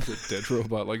the dead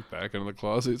robot, like back into the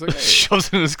closet. He's like, hey. Shoves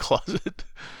it in his closet.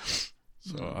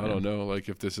 So I don't know, like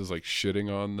if this is like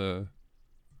shitting on the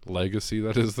legacy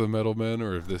that is the Metal Men,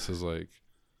 or if this is like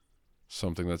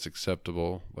something that's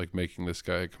acceptable, like making this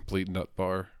guy a complete nut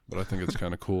bar. But I think it's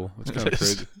kind of cool. It's kind of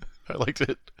crazy. I liked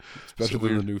it. It's better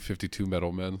than the new 52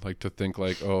 Metal Men. Like to think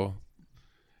like, oh,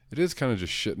 it is kind of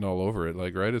just shitting all over it.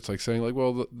 Like, right? It's like saying like,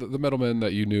 well, the Metal Men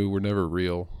that you knew were never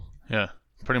real. Yeah,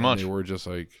 pretty much. They were just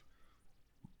like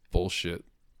bullshit,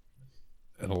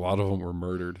 and a lot of them were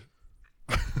murdered.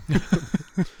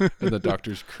 And the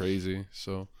Doctor's crazy.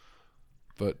 So,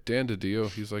 but Dan DiDio,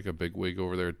 he's like a big wig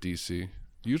over there at DC.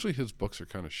 Usually his books are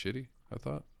kind of shitty, I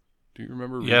thought. Do you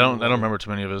remember? Yeah, I don't remember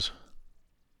too many of his.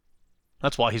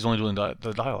 That's why he's only doing the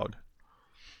dialogue.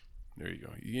 There you go.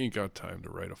 You ain't got time to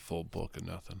write a full book of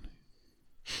nothing.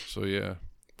 So yeah,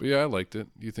 but yeah, I liked it.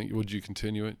 Do you think? Would you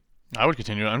continue it? I would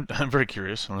continue. I'm very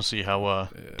curious. I want to see how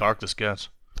dark this gets.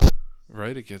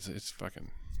 Right? It gets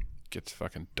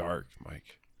fucking dark,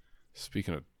 Mike.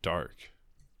 Speaking of dark,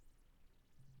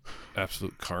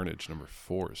 Absolute Carnage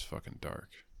 #4 is fucking dark.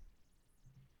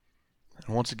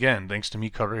 And once again, thanks to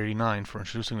Meat Cutter 89 for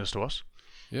introducing this to us.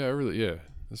 Yeah,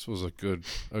 this was a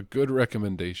good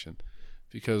recommendation,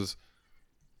 because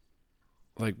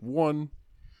like one,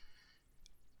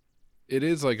 it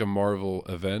is like a Marvel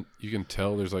event. You can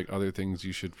tell there's like other things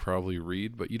you should probably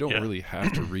read, but you don't really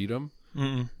have to read them.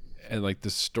 And like the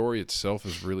story itself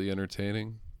is really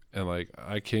entertaining. And like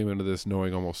I came into this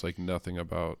knowing almost like nothing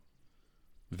about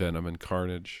Venom and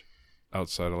Carnage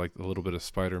outside of like a little bit of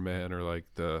Spider-Man or like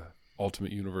the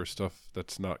Ultimate Universe stuff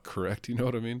that's not correct. You know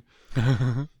what I mean?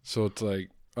 So it's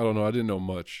like, I don't know. I didn't know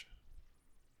much,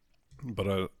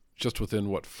 but just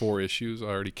within 4 issues, I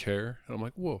already care. And I'm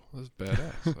like, whoa, this is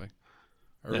badass. Like,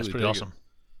 it's pretty awesome.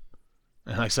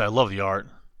 And like I said, I love the art.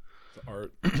 The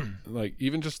art, like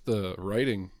even just the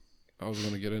writing. I was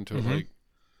going to get into it. Like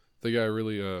the guy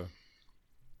really,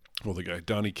 the guy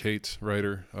Donny Cates,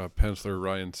 writer, penciler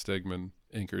Ryan Stegman,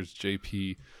 inkers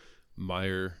J.P.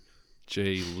 Meyer,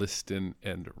 Jay Liston,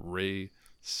 and Ryan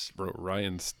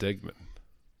Stegman.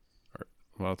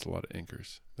 Well, that's a lot of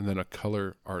inkers. And then a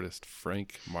color artist,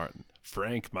 Frank Martin.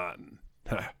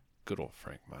 Good old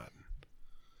Frank Martin.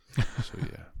 So,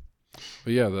 yeah.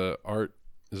 But, yeah, the art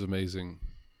is amazing.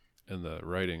 And the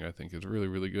writing, I think, is really,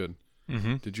 really good.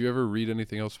 Mm-hmm. Did you ever read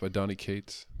anything else by Donny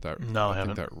Cates? No, I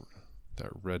haven't.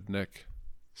 That Redneck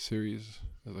series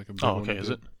is like a big one. Oh, okay, is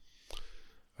it?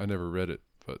 I never read it,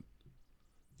 but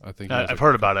I think I've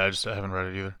heard about it. I haven't read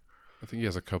it either. I think he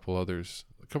has a couple other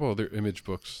image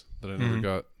books that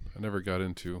I never got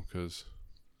into because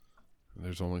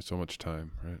there's only so much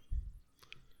time, right?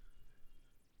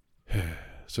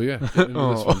 So yeah, get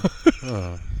into this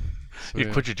one.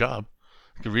 You quit your job.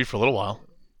 You could read for a little while.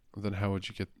 Then how would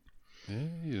you get?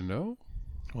 You know.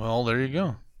 Well, there you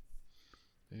go.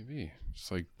 Maybe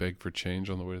just like beg for change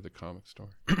on the way to the comic store.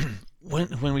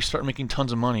 When we start making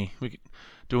tons of money,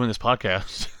 doing this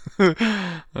podcast,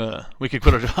 we could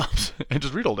quit our jobs and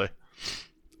just read all day.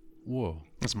 Whoa,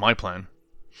 that's my plan.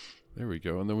 There we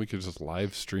go, and then we could just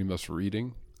live stream us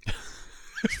reading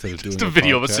instead of doing just a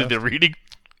video of us sitting there reading.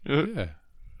 Yeah,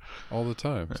 all the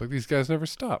time. It's like these guys never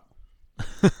stop.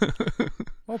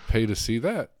 I'll pay to see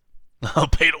that. I'll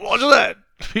pay to watch that.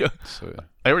 So, yeah.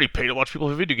 I already pay to watch people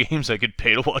play video games. I could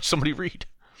pay to watch somebody read.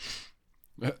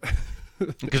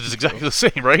 Because it's exactly the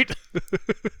same, right?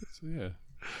 So, yeah.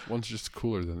 One's just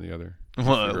cooler than the other.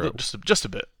 Well, just a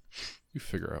bit. You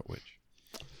figure out which.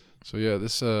 So, yeah,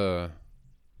 this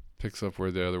picks up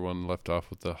where the other one left off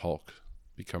with the Hulk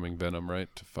becoming Venom, right?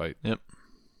 To fight the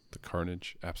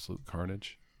Carnage, absolute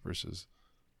Carnage, versus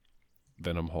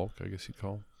Venom Hulk, I guess you'd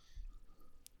call him.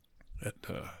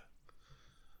 And,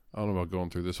 I don't know about going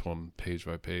through this one page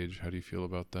by page. How do you feel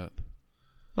about that?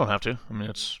 Don't have to. I mean,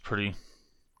 it's pretty.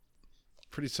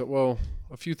 Well,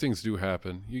 a few things do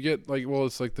happen. You get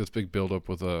it's like this big build-up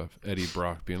with Eddie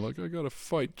Brock being like, I gotta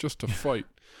fight just to fight.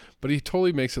 But he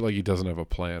totally makes it like he doesn't have a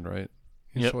plan, right?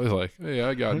 He's always like, hey,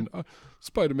 I got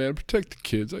Spider-Man, protect the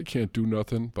kids. I can't do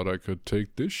nothing, but I could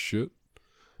take this shit.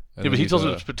 And but he tells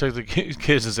him to protect the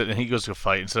kids, and he goes to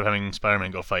fight instead of having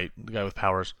Spider-Man go fight the guy with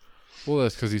powers. Well,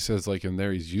 that's because he says, like, in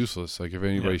there he's useless. Like, if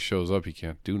anybody shows up, he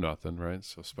can't do nothing, right?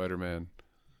 So Spider-Man,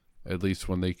 at least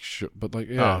when they but, like,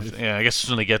 I guess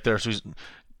when they get there, so he's...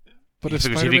 But if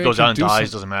he goes out and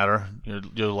dies, doesn't matter. You're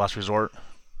the last resort.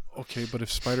 Okay, but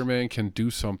if Spider-Man can do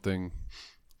something,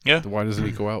 why doesn't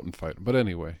he go out and fight? But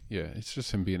anyway, it's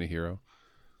just him being a hero.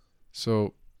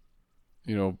 So,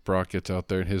 Brock gets out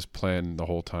there, and his plan the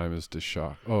whole time is to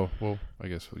shock. Oh, well, I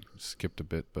guess we skipped a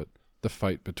bit, but the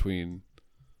fight between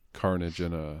Carnage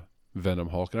and a Venom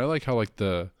Hulk, and I like how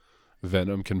the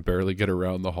Venom can barely get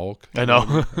around the Hulk. I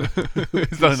know.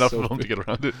 It's not enough of him to get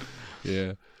around it.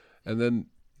 Yeah, and then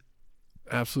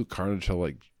Absolute Carnage, how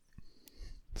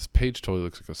this page totally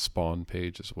looks like a Spawn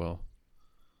page as well,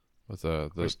 with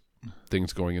the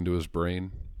things going into his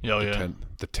brain.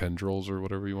 The tendrils or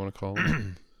whatever you want to call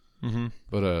them. Mm-hmm.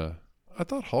 But I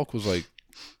thought Hulk was like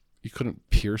you couldn't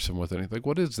pierce him with anything. Like,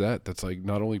 what is that? That's like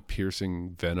not only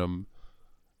piercing Venom,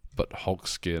 but Hulk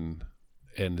skin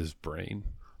and his brain.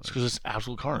 It's because it's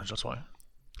Absolute Carnage. That's why.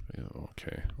 Yeah,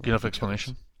 okay. Good enough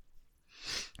explanation.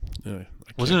 Yeah.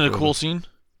 Wasn't it a cool scene?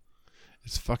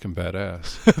 It's fucking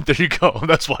badass. There you go.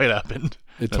 That's why it happened.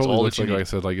 It totally looks like I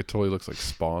said. Like it totally looks like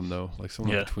Spawn though. Like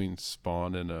somewhere between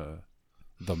Spawn and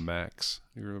the Max.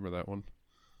 You remember that one?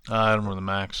 I don't remember the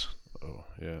Max. Oh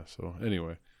yeah. So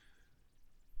anyway.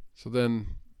 So then,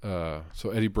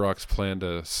 Eddie Brock's plan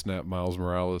to snap Miles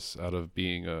Morales out of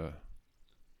being a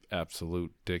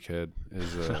absolute dickhead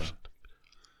is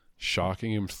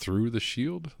shocking him through the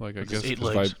shield. Like I guess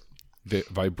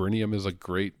vibranium is a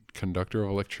great conductor of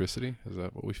electricity. Is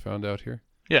that what we found out here?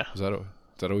 Yeah. Is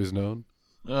that always known?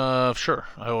 Sure.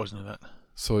 I always knew that.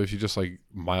 So if you just like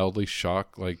mildly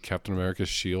shock like Captain America's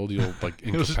shield, you'll like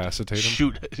incapacitate him.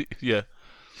 Shoot. Yeah.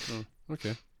 Oh,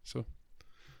 okay. So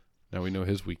now we know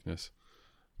his weakness.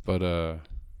 But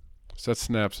so that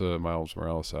snaps Miles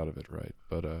Morales out of it, right?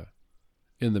 But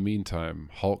in the meantime,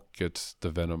 Hulk gets the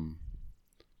Venom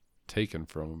taken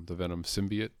from him, the Venom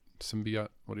symbiote,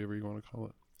 whatever you want to call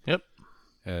it. Yep.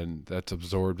 And that's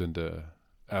absorbed into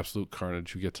Absolute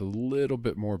Carnage, who gets a little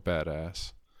bit more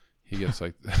badass. He gets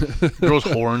like grows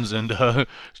horns and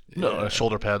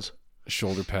shoulder pads.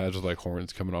 Shoulder pads with like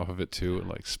horns coming off of it too, and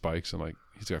like spikes, and like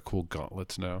he's got cool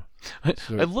gauntlets now. I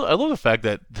love the fact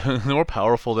that the more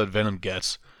powerful that Venom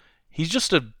gets, he's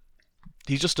just a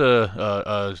He's just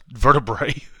a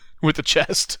vertebrae with a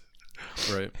chest.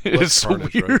 Right. It's so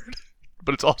Carnage, weird, right?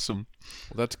 but it's awesome.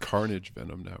 Well, that's Carnage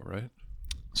Venom now, right?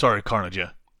 Sorry, Carnage.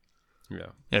 Yeah, Yeah.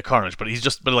 yeah, Carnage. But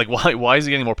like, why is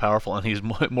he getting more powerful and he's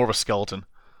more of a skeleton?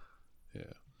 Yeah.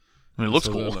 I mean, it looks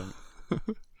So cool. then,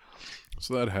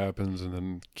 so that happens, and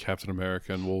then Captain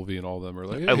America and Wolverine and all them are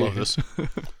like, hey, I love this.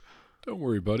 don't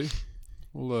worry, buddy.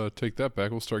 We'll take that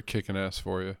back. We'll start kicking ass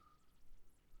for you.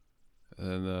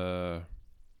 And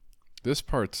this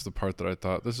part's the part that I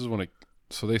thought, this is when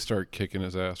so they start kicking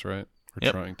his ass, right? Or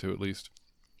Yep. trying to, at least.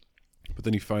 But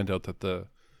then you find out that the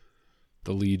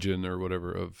Legion or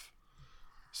whatever of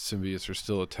symbiotes are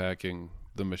still attacking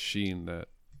the machine that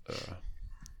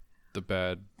the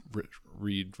bad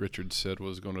Reed Richards said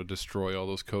was going to destroy all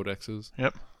those codexes.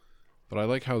 Yep. But I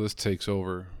like how this takes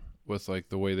over with like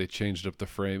the way they changed up the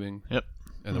framing. Yep.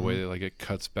 And the way that like it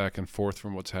cuts back and forth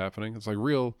from what's happening. It's like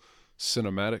real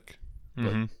cinematic,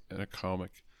 but in a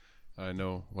comic. I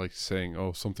know, like saying,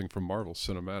 "Oh, something from Marvel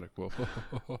cinematic." Well,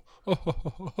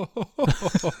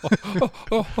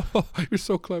 you're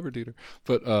so clever, Dieter.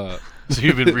 But So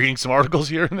you've been reading some articles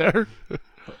here and there?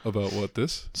 about what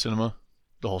this? Cinema,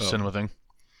 the whole cinema thing.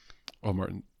 Oh,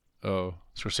 Martin. Oh,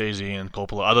 Scorsese and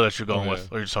Coppola. I thought that's what you're going yeah.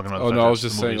 with. Or you're just talking about. oh the no, fact I that was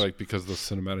just the saying movies. like because of the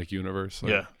cinematic universe.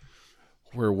 Like, Yeah.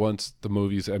 Where once the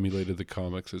movies emulated the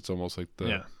comics, it's almost like the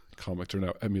Yeah. comics are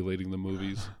now emulating the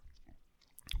movies.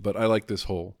 But I like this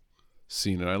whole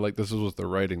scene, and I like this was the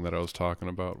writing that I was talking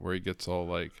about, where he gets all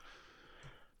like,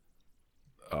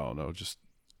 I don't know, just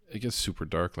it gets super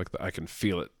dark. Like I can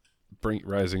feel it,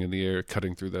 rising in the air,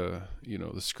 cutting through the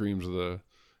the screams of the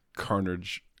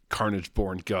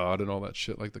carnage-born god, and all that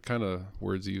shit. Like the kind of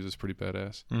words he uses, pretty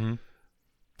badass. Mm-hmm.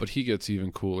 But he gets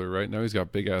even cooler. Right now, he's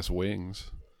got big ass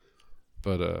wings.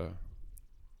 But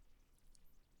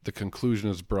the conclusion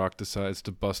is Brock decides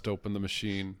to bust open the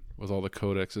machine with all the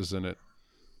codexes in it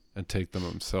and take them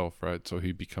himself, right? So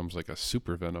he becomes like a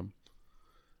super Venom.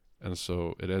 And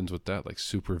so it ends with that, like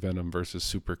super Venom versus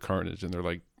super Carnage. And they're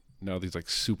like now these like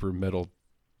super metal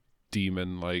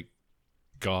demon, like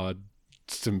god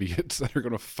symbiotes that are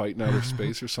going to fight in outer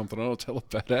space or something. I don't tell a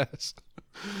badass.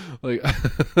 Like,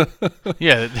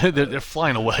 Yeah, they're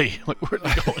flying away. Like, where are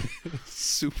they going?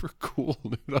 super cool,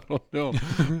 dude. I don't know,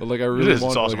 but like I really is.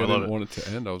 It's awesome. Like, I I love didn't it. want it to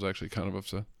end. I was actually kind of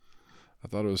upset. I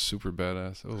thought it was super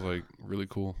badass. It was like really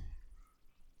cool.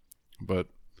 But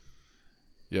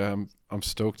yeah, I'm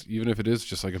stoked. Even if it is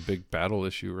just like a big battle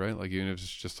issue, right? Like even if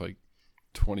it's just like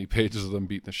 20 pages of them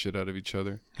beating the shit out of each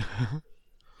other.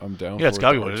 I'm down. Yeah, it's for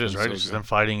gotta be The what it art's is, been right? so It's just good. them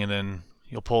fighting, and then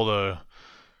he'll pull the.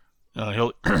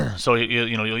 He'll so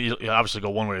you'll obviously go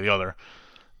one way or the other.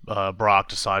 Brock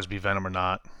decides to be Venom or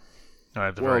not.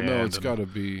 At the Well, very no, end, it's got to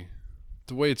be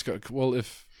the way it's got. Well,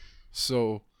 if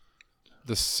so,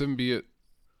 the symbiote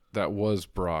that was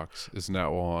Brock's is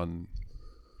now on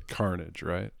Carnage,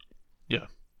 right? Yeah.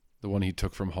 The one he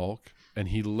took from Hulk, and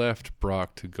he left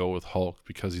Brock to go with Hulk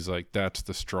because he's like that's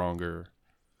the stronger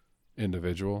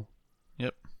individual.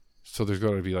 Yep. So there's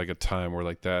got to be like a time where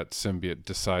like that symbiote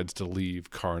decides to leave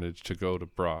Carnage to go to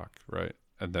Brock, right?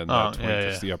 And then that's when he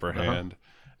gets the upper hand,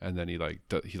 and then he like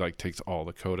takes all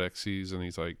the codexes, and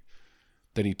he's like,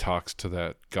 then he talks to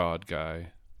that god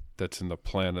guy that's in the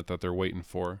planet that they're waiting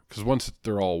for, because once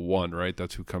they're all one, right?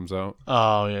 That's who comes out,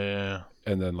 Oh yeah.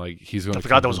 and then like he's going. I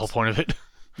forgot that was the whole point of it.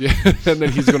 Yeah, and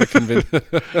then he's going to convince.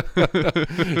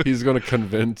 He's going to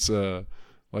convince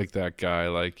like that guy,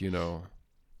 like either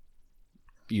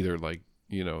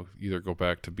go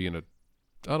back to being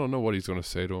I don't know what he's going to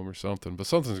say to him or something, but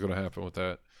something's going to happen with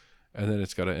that, and then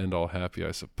it's got to end all happy,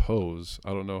 I suppose. I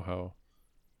don't know how.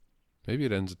 Maybe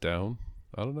it ends down.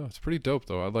 I don't know. It's pretty dope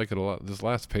though. I like it a lot. This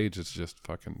last page is just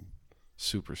fucking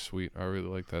super sweet. I really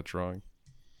like that drawing.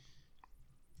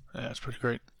 Yeah, it's pretty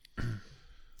great.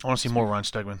 I want to see more Ryan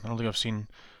Stegman. I don't think I've seen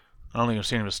any of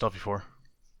his stuff before.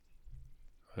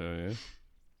 Yeah.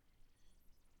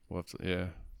 Yeah.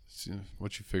 See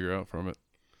what you figure out from it.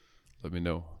 Let me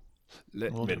know.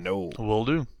 Let Will me do. know. Will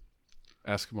do.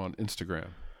 Ask him on Instagram.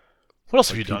 What else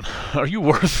have you done? Are you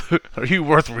worth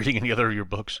reading any other of your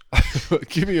books?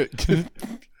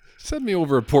 Send me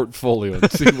over a portfolio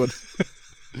and see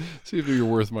if you're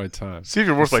worth my time. See if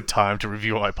you're worth my time to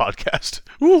review my podcast.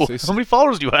 Ooh, how many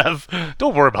followers do you have?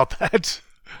 Don't worry about that.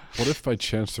 What if by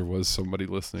chance there was somebody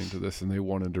listening to this and they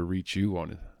wanted to reach you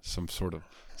on some sort of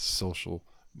social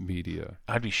media?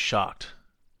 I'd be shocked.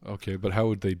 Okay, but how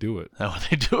would they do it? How would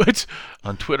they do it?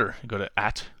 On Twitter, you go to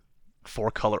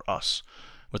 @4colorus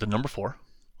with the number 4.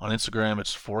 On Instagram,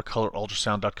 it's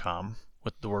 4colorultrasound.com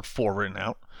with the word 4 written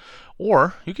out.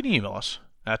 Or you can email us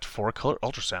at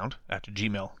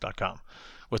 4colorultrasound@gmail.com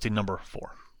with the number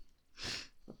 4.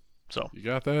 So You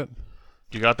got that?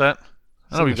 you got that?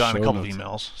 I know in we've the gotten a show couple of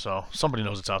notes. emails, so somebody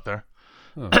knows it's out there.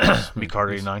 Oh, Me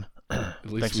Carter 89. At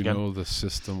least Thanks we again. know the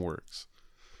system works.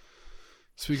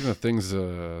 Speaking of things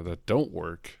that don't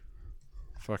work,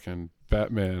 fucking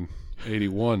Batman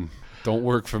 81 don't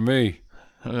work for me.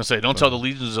 I'm gonna say, don't tell the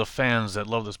legions of fans that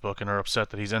love this book and are upset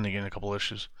that he's ending in a couple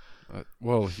issues.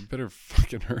 Well, he better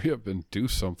fucking hurry up and do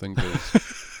something, because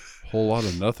a whole lot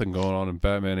of nothing going on in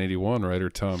Batman 81. Writer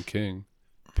Tom King,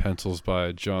 pencils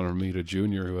by John Romita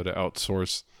Jr., who had to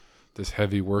outsource this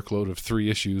heavy workload of 3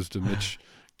 issues to Mitch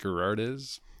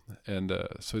Gerardes. And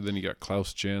so then you got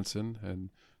Klaus Janson and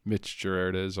Mitch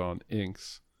Gerardes on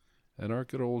inks, and our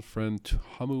good old friend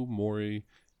Hamu Mori,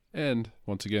 and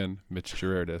once again Mitch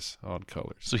Gerardes on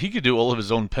colors. So he could do all of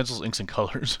his own pencils, inks, and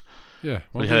colors. Yeah,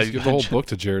 why But don't yeah, you just give the whole book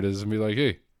to Gerardes and be like,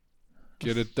 hey,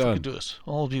 get it He done. could do this.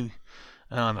 All of you.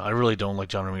 I don't know. I really don't like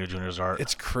John Romita Jr.'s art.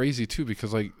 It's crazy too,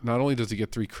 because like not only does he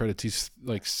get 3 credits, he's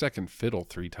like second fiddle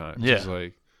 3 times. Yeah. He's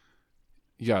like,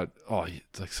 you got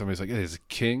it's like somebody's like, hey, it's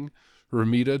King,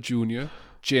 Romita Jr.,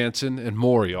 Jansen, and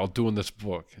Mori all doing this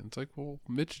book. And it's like, well,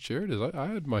 Mitch Gerardes, I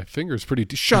had my fingers pretty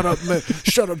shut up, man.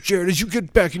 Shut up, Gerardes. You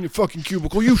get back in your fucking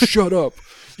cubicle. You shut up.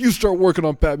 You start working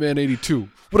on Batman 82.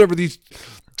 Whatever these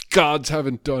gods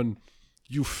haven't done,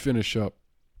 you finish up.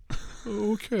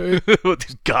 Okay. What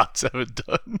these gods haven't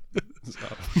done.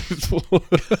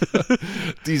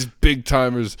 These big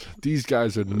timers, these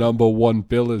guys are number 1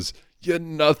 billers. You're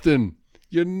nothing.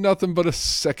 You're nothing but a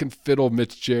second fiddle,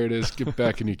 Mitch Gerardes. Get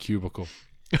back in your cubicle.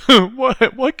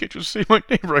 Why can't you say my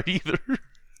name right either?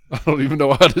 I don't even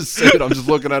know how to say it. I'm just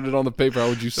looking at it on the paper. How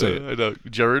would you say it? I know.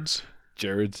 Jared's?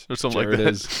 Gerardes. Or something like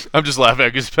Gerardes. that. I'm just laughing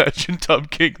at his passion, Tom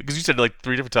King, because you said it like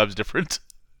 3 different times different.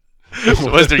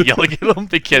 So as they're yelling at him,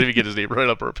 they can't even get his name right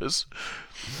on purpose.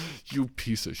 You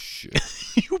piece of shit.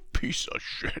 You piece of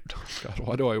shit. God,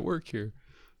 why do I work here?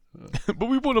 But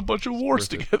we won a bunch of awards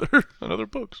worth it. together on other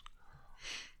books.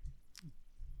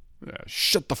 Yeah,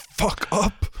 shut the fuck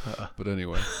up. But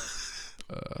anyway.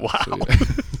 Wow. So,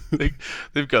 yeah.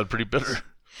 They've gotten pretty bitter.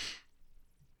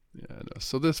 Yeah, I know.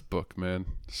 So this book, man,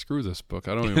 screw this book.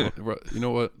 I don't even. You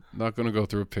know what? Not going to go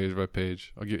through it page by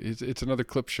page. I'll give. It's another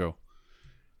clip show,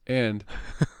 and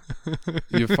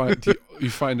you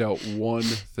find out one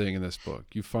thing in this book.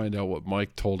 You find out what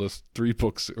Mike told us 3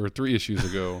 issues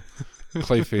ago.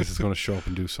 Clayface is going to show up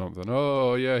and do something.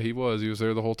 Oh yeah, he was. He was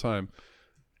there the whole time.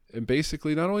 And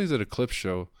basically, not only is it a clip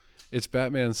show, it's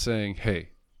Batman saying, "Hey,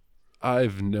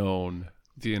 I've known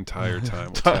the entire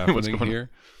time what's happening here."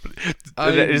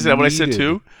 Isn't that what I said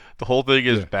too? The whole thing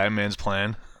is Yeah. Batman's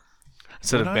plan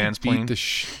instead When of I Batman's beat plan.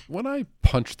 when I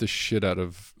punched the shit out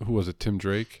of, who was it, Tim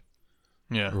Drake?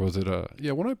 Yeah. Or was it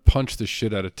when I punched the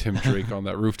shit out of Tim Drake on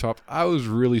that rooftop, I was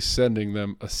really sending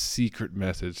them a secret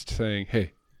message saying,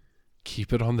 "Hey,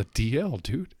 keep it on the DL,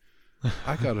 dude.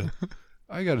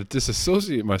 I gotta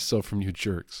disassociate myself from you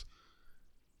jerks."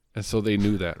 And so they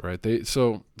knew that, right?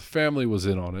 So the family was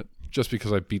in on it just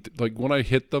because I beat like when I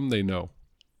hit them, they know.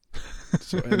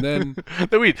 So, and then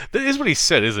Wait, that is what he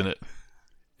said, isn't it?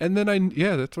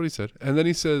 that's what he said. And then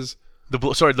he says, The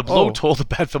blow Oh. told the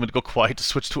Bat Family to go quiet to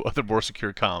switch to other more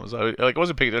secure comms. I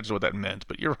wasn't paying attention to what that meant,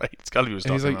 but you're right. It's got to be what he was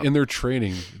and he's talking like, about. in their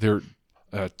training, they're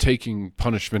taking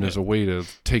punishment as a way to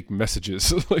take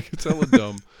messages. Like, it's hella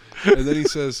dumb. And then he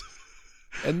says,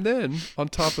 and then on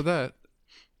top of that,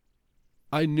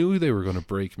 I knew they were going to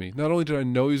break me. Not only did I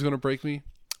know he was going to break me,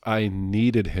 I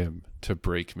needed him to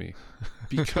break me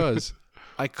because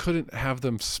I couldn't have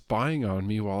them spying on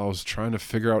me while I was trying to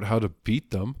figure out how to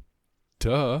beat them.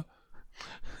 Duh.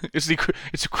 It's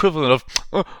equivalent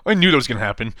of, I knew that was going to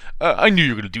happen. I knew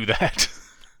you were going to do that.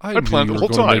 I I knew planned you the were whole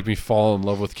going to time. make me fall in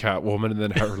love with Catwoman and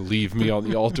then have her leave me on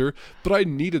the altar, but I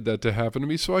needed that to happen to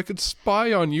me so I could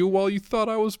spy on you while you thought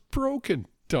I was broken,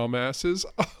 dumbasses.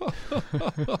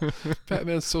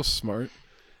 Batman's so smart.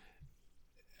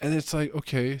 And it's like,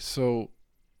 okay, so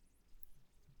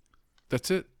that's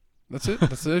it. That's it.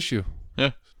 That's the issue.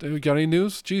 Yeah. We got any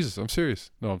news? Jesus, I'm serious.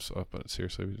 No, but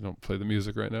seriously, we don't play the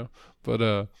music right now. But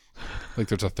like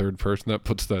there's a third person that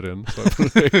puts that in. So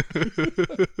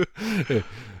hey,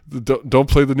 don't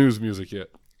play the news music yet.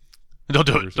 Don't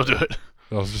do it. Don't do it.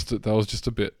 That was just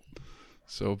a bit.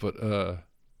 So,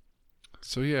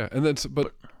 so yeah, and then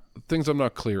but things I'm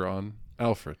not clear on.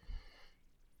 Alfred,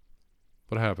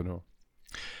 what happened to him?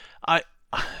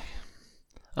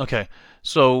 Okay,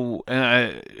 so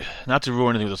not to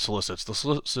ruin anything with the solicits. The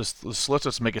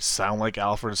solicits make it sound like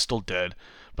Alfred is still dead,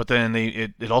 but then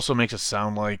it also makes it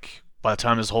sound like by the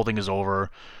time this whole thing is over,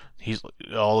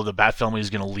 all of the Bat family is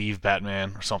going to leave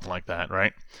Batman or something like that,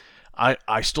 right?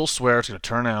 I still swear it's going to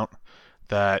turn out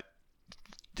that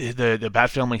the Bat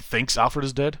family thinks Alfred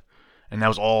is dead, and that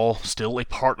was all still a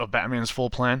part of Batman's full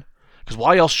plan. Because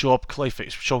why else show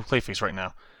Clayface right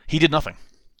now? He did nothing.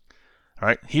 All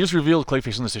right, he just revealed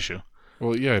Clayface in this issue.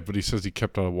 Well, yeah, but he says he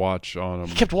kept a watch on him.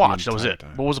 He kept watch. That was it.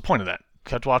 Time. What was the point of that?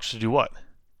 Kept watch to do what?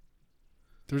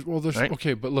 There's right?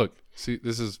 Okay, but look, see,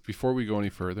 this is before we go any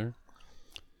further.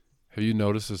 Have you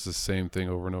noticed it's the same thing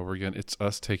over and over again? It's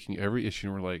us taking every issue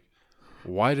and we're like,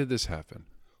 why did this happen?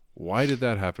 Why did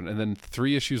that happen? And then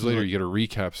 3 issues later, you get a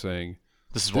recap saying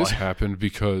this happened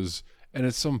because, and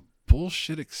it's some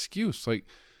bullshit excuse. Like,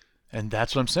 and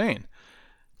that's what I'm saying.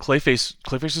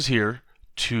 Clayface is here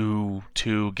to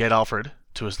get Alfred,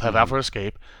 to have Alfred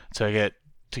escape, to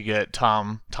get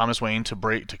Thomas Wayne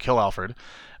to kill Alfred.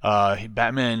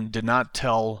 Batman did not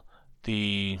tell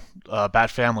the Bat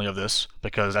family of this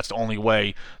because that's the only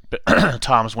way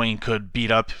Thomas Wayne could beat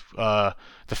up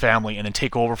the family and then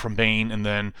take over from Bane, and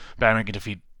then Batman can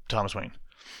defeat Thomas Wayne.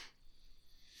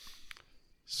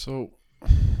 So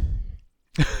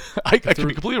I could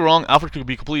be completely wrong. Alfred could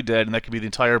be completely dead, and that could be the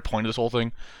entire point of this whole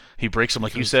thing. He breaks him,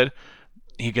 like you said.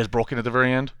 He gets broken at the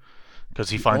very end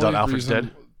because he finds out Alfred's dead.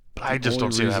 But I just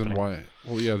don't see it happening.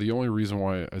 The only reason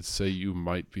why I'd say you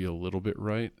might be a little bit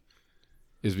right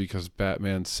is because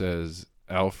Batman says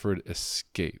Alfred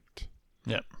escaped.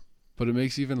 Yep. But it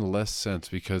makes even less sense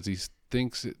because he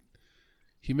makes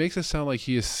it sound like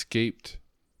he escaped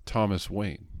Thomas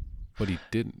Wayne, but he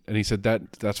didn't. And he said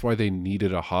that's why they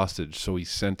needed a hostage, so he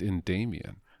sent in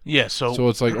Damian. Yeah, so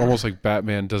it's like almost like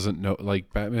Batman doesn't know,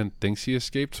 like Batman thinks he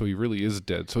escaped, so he really is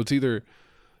dead. So it's either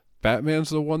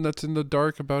Batman's the one that's in the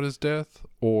dark about his death,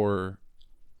 or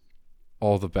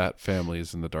all the Bat family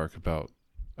is in the dark about.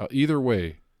 Either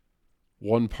way,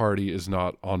 one party is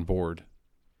not on board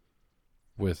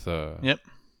with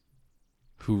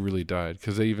who really died,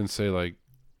 because they even say, like,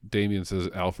 Damian says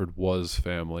Alfred was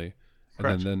family,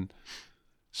 and then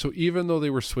so even though they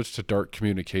were switched to dark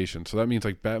communication, so that means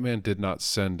like Batman did not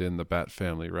send in the Bat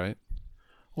family, right?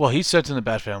 Well, he sent in the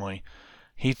Bat family.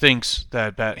 He thinks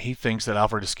that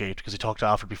Alfred escaped because he talked to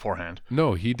Alfred beforehand.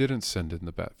 No, he didn't send in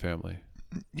the Bat family.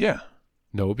 Yeah.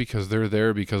 No, because they're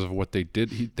there because of what they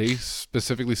did. They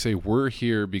specifically say, we're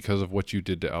here because of what you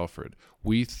did to Alfred.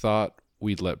 We thought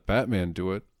we'd let Batman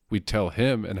do it. We'd tell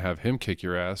him and have him kick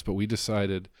your ass, but we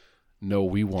decided, no,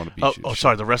 we want to be.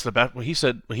 Sorry. The rest of the Bat. Well, he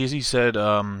said.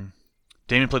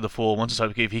 Damien played the fool. Once inside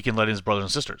the cave, he can let in his brothers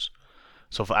and sisters.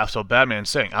 So Batman's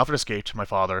saying, Alfred escaped, my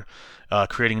father,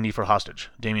 creating a need for a hostage.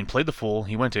 Damien played the fool.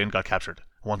 He went in, got captured.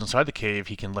 Once inside the cave,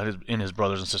 he can let in his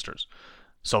brothers and sisters.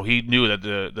 So he knew that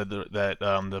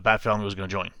the Bat family was going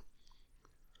to join.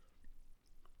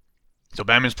 So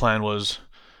Batman's plan was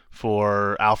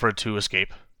for Alfred to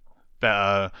escape,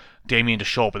 Damien to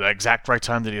show up at the exact right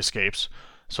time that he escapes,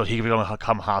 so he can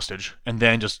become a hostage, and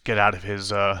then just get out of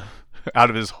his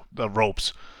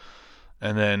ropes,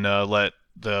 and then let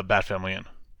the Bat family in.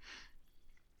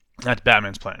 That's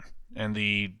Batman's plan, and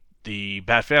the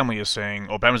Bat family is saying,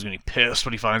 "Oh, Batman's gonna be pissed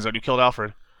when he finds out you killed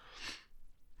Alfred.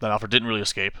 That Alfred didn't really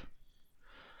escape."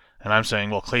 And I'm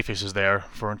saying, well, Clayface is there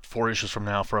for 4 issues from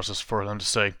now for them to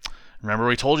say, "Remember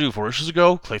we told you 4 issues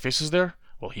ago? Clayface is there.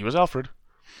 Well, he was Alfred."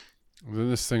 Then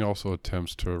this thing also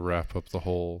attempts to wrap up the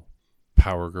whole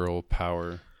Power Girl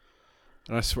power.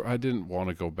 And I swear I didn't want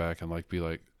to go back and be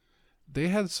like, they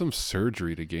had some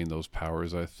surgery to gain those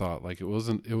powers. I thought it was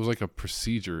like a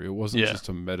procedure. It wasn't just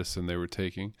a medicine they were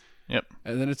taking. Yep.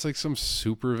 And then it's like some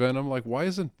super venom. Like, why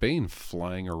isn't Bane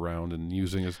flying around and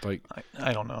using his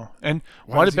I don't know. And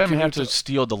why did Batman have to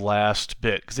steal the last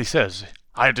bit? Because he says,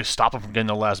 I had to stop him from getting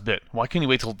the last bit. Why couldn't he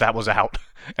wait till that was out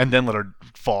and then let her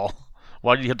fall?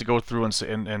 Why did you have to go through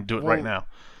and do it right now?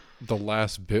 The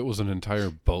last bit was an entire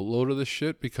boatload of this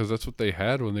shit because that's what they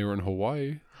had when they were in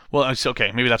Hawaii. Well, it's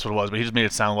okay, maybe that's what it was, but he just made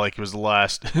it sound like it was the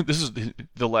last. This is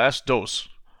the last dose.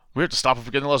 We have to stop him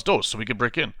from getting the last dose so we could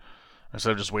break in,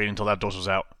 instead of just waiting until that dose was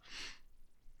out.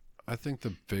 I think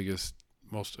the biggest,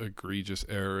 most egregious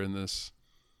error in this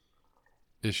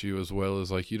issue as well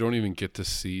is you don't even get to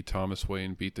see Thomas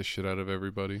Wayne beat the shit out of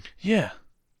everybody. Yeah.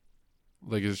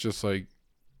 It's just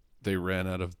they ran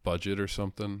out of budget or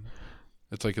something.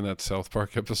 It's like in that South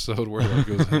Park episode where it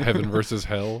was heaven versus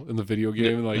hell in the video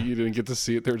game, and you didn't get to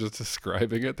see it. They're just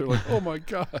describing it. They're like, "Oh my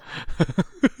god."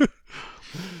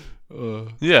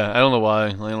 Yeah, I don't know why.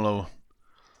 I don't know.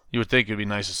 You would think it'd be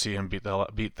nice to see him beat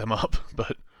them up,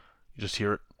 but you just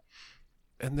hear it.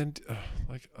 And then,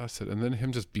 like I said, and then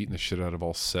him just beating the shit out of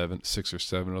all 6 or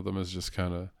 7 of them is just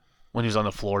kind of when he's on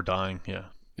the floor dying. Yeah.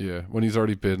 Yeah, when he's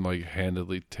already been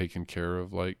handedly taken care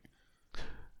of, I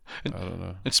don't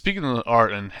know. And speaking of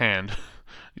art and hand,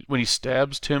 when he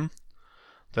stabs Tim,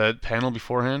 that panel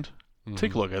beforehand,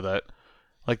 Take a look at that.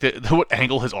 Like what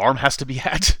angle his arm has to be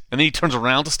at, and then he turns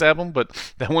around to stab him.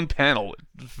 But that one panel,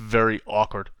 very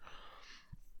awkward.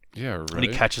 Yeah, right. When he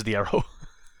catches the arrow,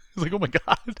 he's like, "Oh my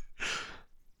god!"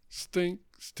 Stink.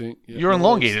 Yeah, You're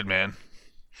elongated, man.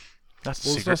 That's the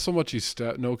Well, secret. it's not so much he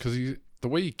stab. No, because the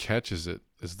way he catches it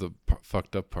is the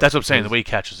fucked up part. That's what I'm saying. The way he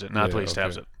catches it, not the way he Yeah,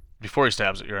 stabs okay. it. Before he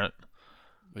stabs it, you're right.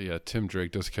 But yeah, Tim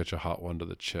Drake does catch a hot one to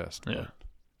the chest. Yeah.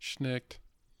 Schnicked.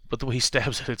 But the way he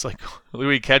stabs it, it's like the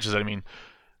way he catches it. I mean,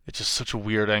 it's just such a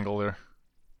weird angle there.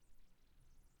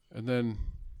 And then,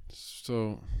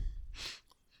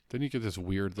 then you get this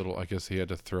weird little. I guess he had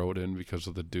to throw it in because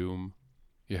of the doom.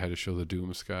 You had to show the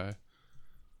doom sky,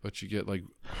 but you get like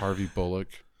Harvey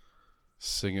Bullock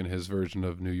singing his version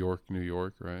of New York,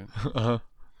 right? Uh-huh.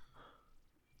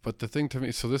 But the thing to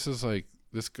me, so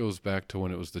this goes back to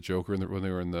when it was the Joker when they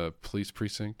were in the police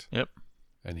precinct. Yep.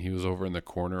 And he was over in the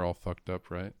corner all fucked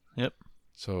up, right? Yep.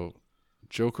 So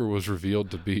Joker was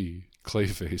revealed to be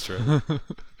Clayface, right?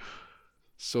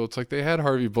 So it's like they had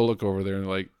Harvey Bullock over there and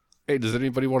like, hey, does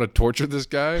anybody want to torture this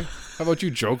guy? How about you,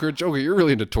 Joker? Joker, you're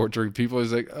really into torturing people.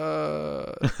 He's like,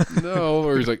 no.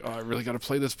 Or he's like, oh, I really got to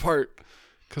play this part.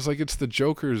 Because like it's the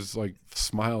Joker's like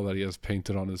smile that he has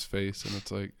painted on his face. And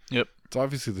it's like, Yep. it's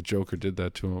obviously the Joker did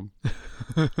that to him.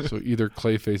 So either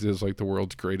Clayface is like the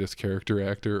world's greatest character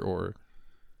actor or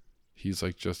he's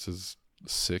like just as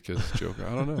sick as Joker.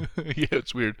 I don't know. Yeah,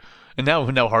 it's weird. And now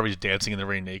Harvey's dancing in the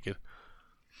rain naked.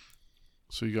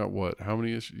 So you got what? How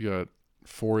many issues? You got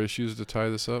 4 issues to tie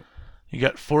this up? You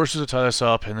got 4 issues to tie this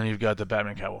up, and then you've got the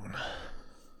Batman Catwoman.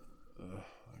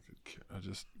 I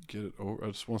just get it over. I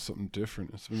just want something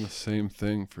different. It's been the same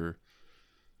thing for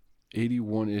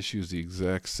 81 issues, the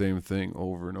exact same thing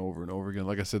over and over and over again.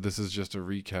 Like I said, this is just a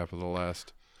recap of the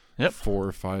last 4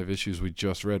 or 5 issues we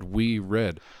just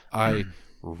read. I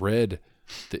read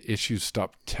the issues.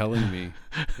 Stop telling me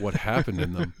what happened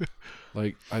in them.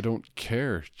 Like, I don't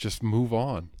care. Just move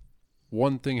on.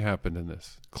 One thing happened in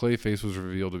this. Clayface was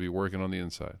revealed to be working on the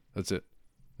inside. That's it.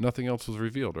 Nothing else was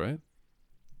revealed, right?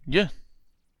 Yeah.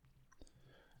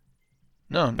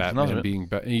 No, Batman being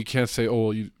and you can't say, oh,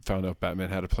 well, you found out Batman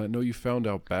had a plan. No, you found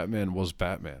out Batman was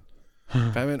Batman.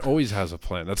 Batman always has a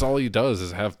plan. That's all he does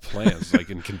is have plans, like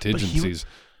in contingencies.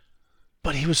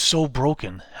 But he was so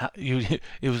broken. It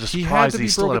was a surprise He had to that he be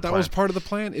still broken. had a That plan. was part of the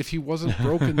plan. If he wasn't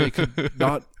broken, they could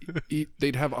not.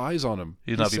 They'd have eyes on him.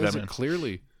 He'd not be says Batman. it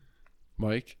clearly,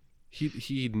 Mike.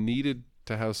 He needed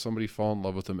to have somebody fall in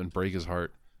love with him and break his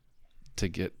heart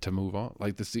to move on.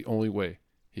 Like, that's the only way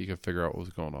he could figure out what was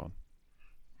going on.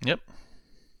 Yep.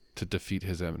 To defeat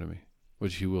his enemy,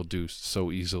 which he will do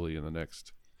so easily in the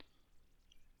next.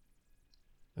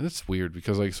 And it's weird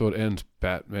because, like, so it ends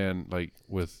Batman, like,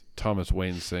 with Thomas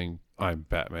Wayne saying, I'm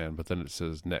Batman, but then it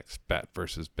says next, Bat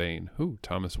versus Bane. Who,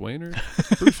 Thomas Wayne or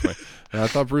Bruce Wayne? And I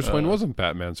thought Bruce Wayne wasn't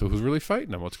Batman, so who's really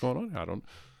fighting him? What's going on? I don't...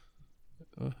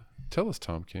 tell us,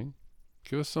 Tom King.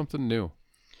 Give us something new.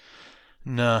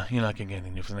 Nah, you're not getting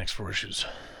anything new for the next 4 issues.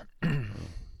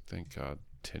 Thank God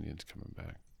Tynion's coming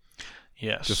back.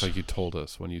 Yes. Just like you told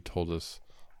us when you told us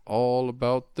all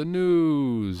about the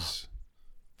news.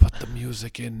 Put the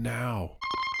music in now.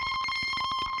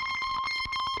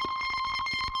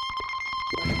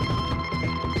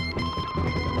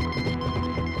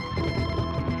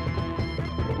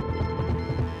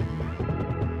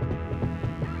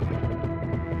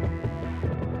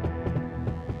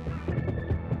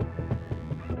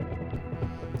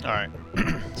 All right.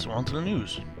 So on to the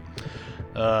news.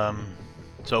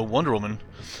 So Wonder Woman,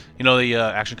 you know the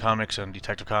Action Comics and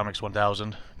Detective Comics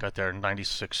 1000 got their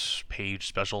 96-page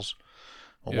specials.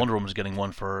 Well, Yeah. Wonder Woman's getting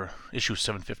one for issue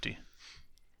 750.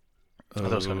 I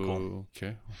thought it was kind of cool.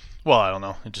 Okay. Well, I don't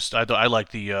know. I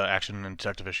like the Action and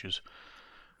Detective issues.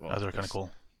 Well, They're kind of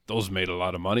cool. Those made a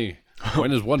lot of money.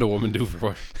 When is Wonder Woman due for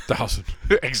 1,000?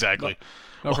 Exactly.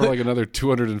 Not for like another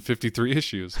 253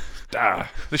 issues.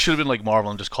 This should have been like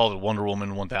Marvel and just called it Wonder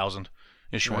Woman 1000,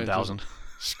 issue Right, 1000.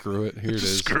 Screw it. Here it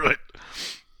is. Screw it.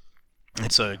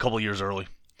 It's a couple years early.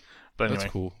 But anyway.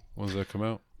 That's cool. When does that come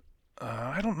out?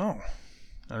 I don't know.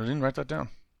 I didn't write that down.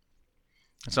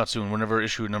 It's not soon. Whenever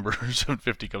issue number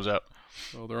 750 comes out.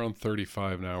 Well, they're on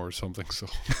 35 now or something, so.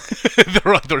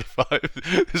 They're on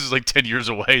 35. This is like 10 years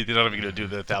away. They're not even going to do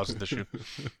the 1000th issue.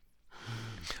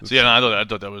 So yeah, no, I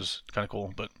thought that was kind of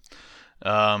cool. But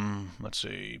let's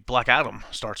see. Black Adam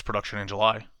starts production in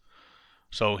July.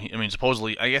 So,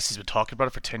 supposedly, I guess he's been talking about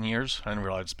it for 10 years. I didn't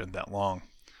realize it's been that long.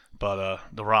 But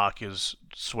The Rock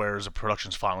swears the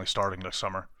production's finally starting this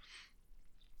summer.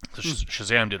 So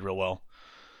Shazam did real well.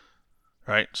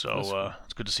 Right? So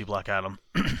it's good to see Black Adam.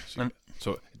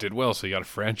 So it did well. So you got to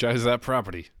franchise that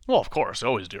property. Well, of course, they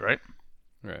always do, right?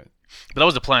 Right. But that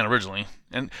was the plan originally.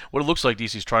 And what it looks like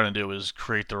DC's trying to do is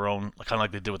create their own, kind of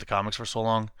like they did with the comics for so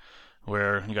long,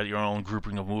 where you got your own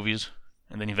grouping of movies,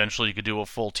 and then eventually you could do a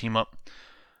full team up,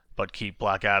 but keep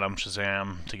Black Adam,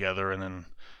 Shazam together, and then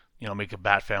make a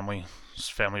Bat family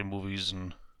movies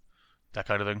and that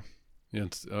kind of thing.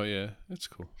 Yeah. It's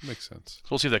cool. Makes sense. So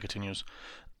we'll see if that continues.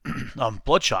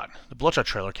 Bloodshot. The Bloodshot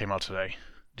trailer came out today.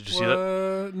 Did you see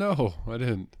that? No, I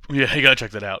didn't. Yeah, you gotta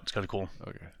check that out. It's kind of cool.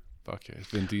 Okay. Fuck yeah. Is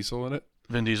Vin Diesel in it?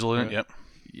 Vin Diesel in it. Yep.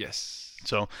 Yes.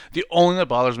 So the only thing that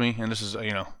bothers me, and this is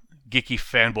geeky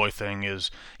fanboy thing,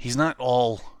 is he's not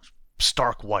all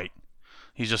stark white.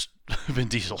 He's just Vin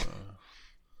Diesel.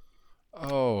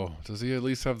 Oh, does he at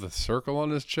least have the circle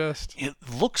on his chest? It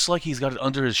looks like he's got it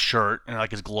under his shirt and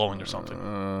like it's glowing or something.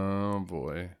 Oh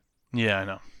boy. Yeah, I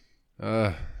know.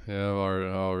 Yeah.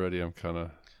 Already, I'm kind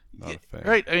of not a fan.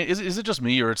 Right? I mean, is it just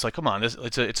me, or it's like, come on,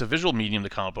 it's a visual medium, the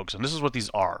comic books, and this is what these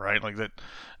are, right? Like that,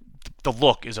 the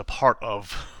look is a part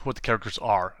of what the characters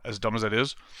are, as dumb as that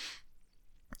is.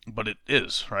 But it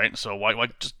is, right? So why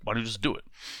don't you just do it?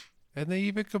 And they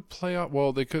even could play off.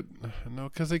 Well, they could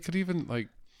because they could even like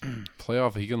play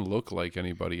off. He can look like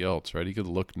anybody else, right? He could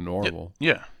look normal.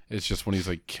 Yeah. It's just when he's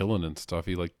like killing and stuff,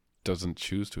 he like doesn't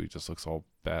choose to. He just looks all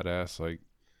badass, like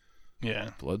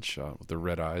Bloodshot with the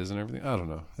red eyes and everything. I don't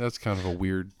know. That's kind of a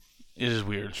weird. It is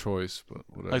weird choice, but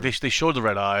whatever. Like they showed the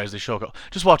red eyes. They show.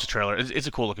 Just watch the trailer. It's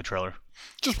a cool looking trailer.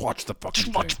 Just watch the fucking.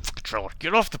 Just watch the fucking trailer.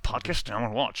 Get off the podcast now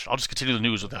and watch. I'll just continue the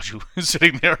news without you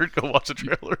sitting there and go watch the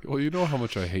trailer. Well, you know how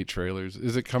much I hate trailers.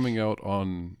 Is it coming out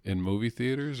in movie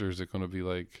theaters, or is it going to be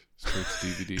like straight to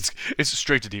DVD? It's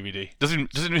straight to DVD.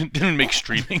 Doesn't even make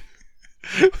streaming.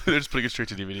 They're just putting it straight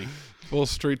to DVD. Well,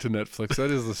 straight to Netflix.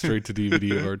 That is the straight to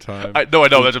DVD of our time. I know.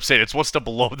 That's what I'm saying. It's one step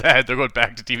below that. They're going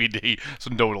back to DVD, so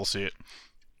no one will see it.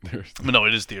 But no,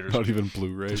 it is theaters. Not even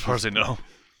Blu-ray. As far as I know.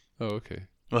 Oh, okay.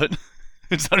 What?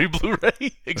 It's not even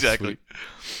Blu-ray? Exactly.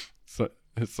 So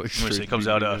it's like straight it comes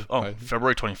out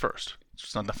February 21st. It's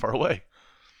just not that far away.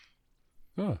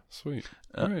 Oh, sweet.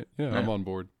 All right. Yeah, I'm on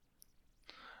board.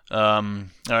 All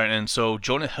right, and so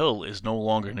Jonah Hill is no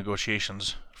longer in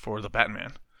negotiations for the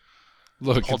Batman.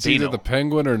 Look, it's either the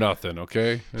Penguin or nothing,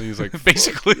 okay? And he's like,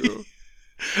 basically.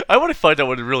 I want to find out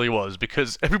what it really was,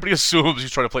 because everybody assumes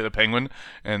he's trying to play the Penguin,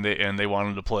 and they want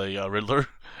him to play Riddler.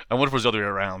 I wonder if it was the other way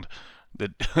around.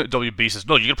 That WB says,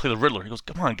 no, you got to play the Riddler. He goes,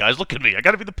 come on, guys, look at me. I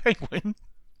got to be the Penguin.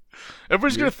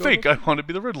 Everybody's going to think I want to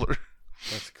be the Riddler.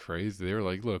 That's crazy. They were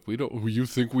like, look, you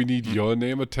think we need your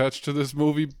name attached to this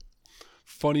movie,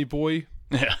 funny boy?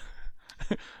 Yeah.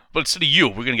 But instead of you,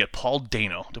 we're going to get Paul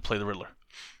Dano to play the Riddler.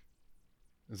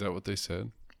 Is that what they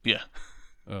said? Yeah.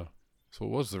 Oh. So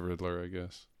it was the Riddler, I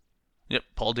guess. Yep,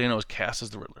 Paul Dano is cast as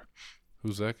the Riddler.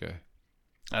 Who's that guy?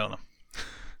 I don't know.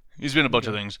 He's been in a bunch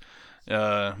of things.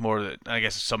 More, I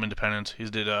guess, some independent.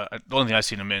 He's did. The only thing I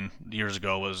seen him in years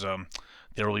ago was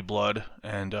There Will Be Blood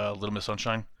and Little Miss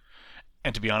Sunshine.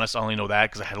 And to be honest, I only know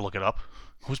that because I had to look it up.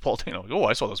 Who's Paul Dano? Oh,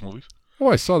 I saw those movies. Oh,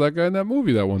 I saw that guy in that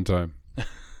movie that one time.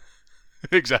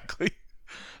 Exactly.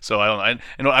 So I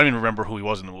don't even remember who he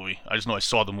was in the movie. I just know I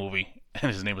saw the movie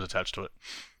and his name was attached to it.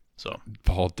 So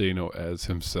Paul Dano as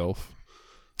himself.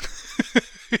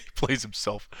 He plays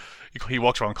himself. He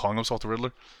walks around calling himself the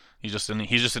Riddler. He's just in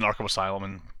Arkham Asylum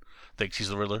and thinks he's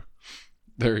the Riddler.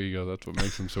 There you go. That's what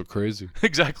makes him so crazy.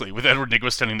 Exactly, with Edward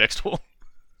Nygma standing next to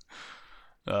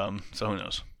him. So who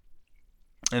knows?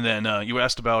 And then you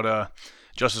asked about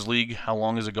Justice League. How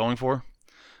long is it going for?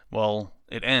 Well,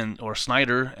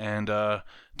 Snyder and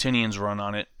Tinian's run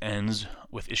on it ends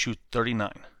with issue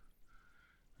 39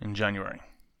 in January.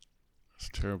 That's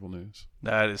terrible news.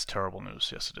 That is terrible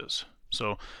news. Yes, it is.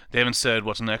 So they haven't said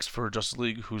what's next for Justice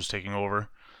League, who's taking over.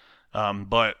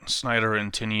 But Snyder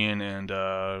and Tinian and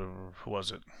who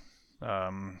was it?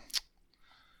 Was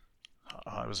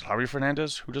it Javier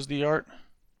Fernandez who does the art?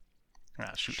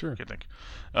 Sure. I can't think.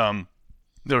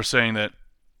 They were saying that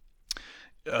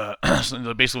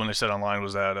basically what they said online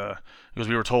was that because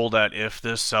we were told that if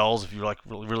this sells, if you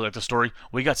really like the story,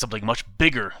 we got something much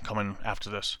bigger coming after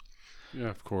this. Yeah,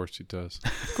 of course he does.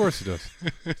 Of course he does.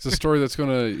 It's a story that's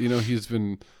gonna, he's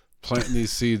been planting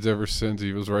these seeds ever since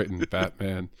he was writing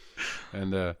Batman,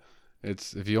 and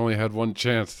it's if he only had one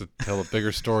chance to tell a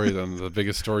bigger story than the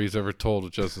biggest story he's ever told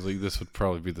with Justice League, this would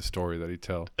probably be the story that he'd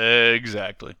tell.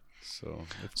 Exactly. So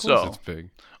of course it's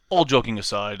big. All joking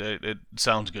aside, it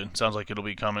sounds good. Sounds like it'll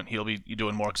be coming. He'll be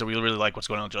doing more because we really like what's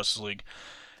going on with Justice League.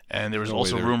 And there was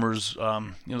also rumors.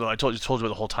 I told you about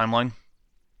the whole timeline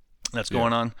that's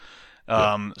going on.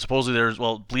 Supposedly there's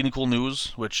Bleeding Cool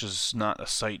News, which is not a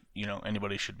site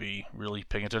anybody should be really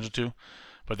paying attention to,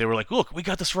 but they were like, look, we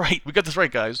got this right,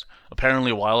 guys.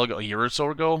 Apparently a while ago, a year or so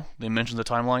ago, they mentioned the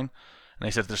timeline, and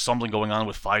they said there's something going on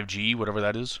with 5G, whatever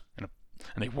that is, and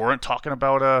they weren't talking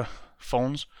about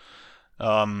phones,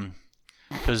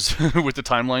 because with the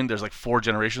timeline there's like 4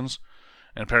 generations,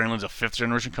 and apparently there's a 5th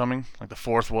generation coming. Like the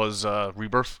 4th was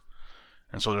Rebirth,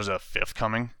 and so there's a 5th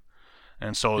coming.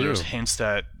 And so there's hints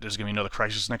that there's going to be another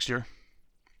Crisis next year.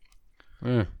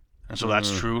 And so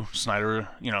that's true. Snyder,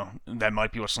 that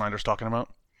might be what Snyder's talking about.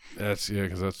 Because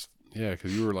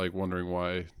you were like wondering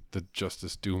why the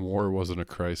Justice Doom War wasn't a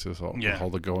crisis. All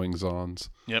the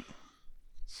goings-ons. Yep.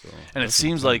 So, and it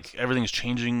seems like everything's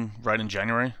changing right in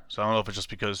January. So I don't know if it's just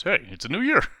because, hey, it's a new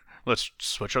year. Let's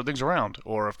switch our things around.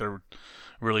 Or if they're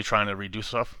really trying to redo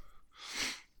stuff.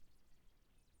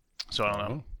 So I don't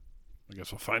know. I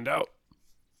guess we'll find out.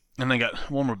 And they got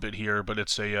one more bit here, but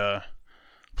it's a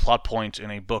plot point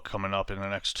in a book coming up in the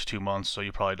next 2 months, so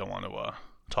you probably don't want to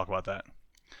talk about that.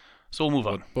 So we'll move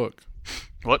on. What book?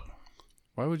 What?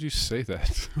 Why would you say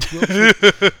that?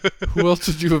 Who else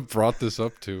would you have brought this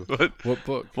up to? What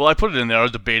book? Well, I put it in there. I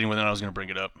was debating whether I was going to bring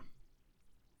it up.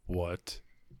 What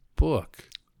book?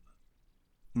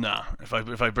 Nah. If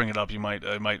I bring it up, you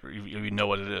know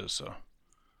what it is. So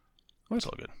it's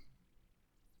all good.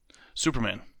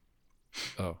 Superman.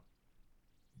 Oh.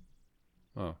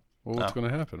 Well, what's going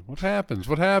to happen? What happens?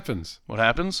 What happens?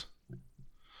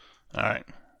 All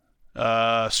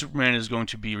right. Superman is going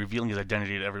to be revealing his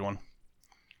identity to everyone.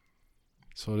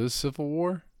 So it is Civil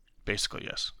War? Basically,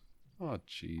 yes. Oh,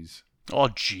 jeez.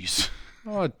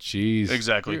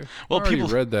 Exactly. Well, people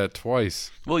read that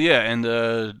twice. Well, yeah, and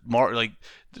a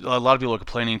lot of people are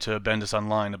complaining to Bendis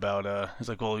online about. It's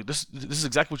like, well, this is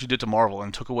exactly what you did to Marvel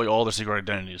and took away all their secret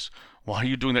identities. Why are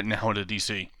you doing that now to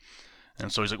DC?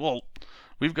 And so he's like, well,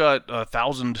 we've got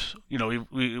 1,000. We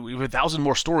have 1,000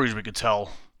 more stories we could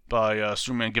tell by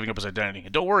Superman giving up his identity.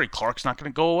 And don't worry, Clark's not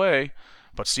going to go away.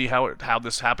 But see how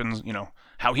this happens.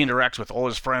 How he interacts with all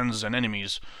his friends and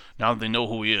enemies now that they know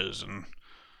who he is,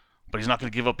 but he's not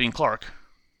going to give up being Clark.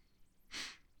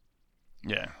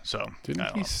 Yeah, so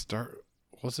didn't he start?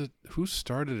 Was it who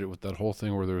started it with that whole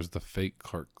thing where there was the fake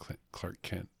Clark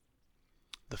Kent?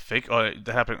 The fake? Oh,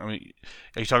 that happened. I mean,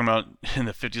 are you talking about in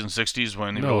the 50s and 60s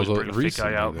when they would always bring a fake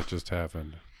guy out? That just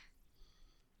happened.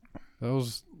 It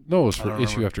was for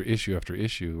issue after issue after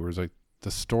issue. Where it was like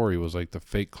the story was like the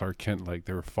fake Clark Kent, like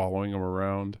they were following him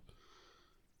around.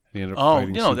 And he ended up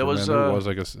fighting Superman. That was.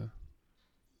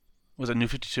 Was it New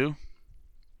 52?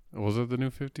 Was it the New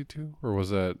 52, or was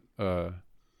that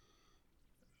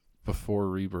before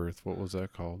Rebirth? What was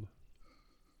that called?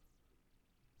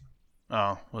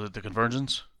 Oh, was it the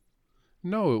Convergence?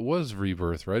 No, it was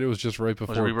Rebirth, right? It was just right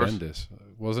before Bendis,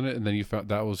 wasn't it? And then you found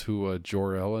that was who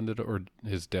Jor-El or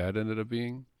his dad ended up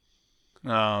being.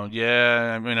 Oh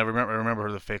yeah, I mean I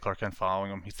remember the fake Clark Kent following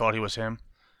him. He thought he was him.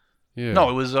 Yeah. No,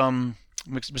 it was Mr.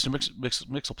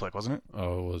 Mixelplick, wasn't it?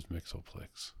 Oh, it was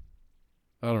Mixelplex.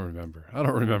 I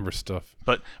don't remember stuff.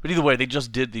 But either way, they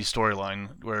just did the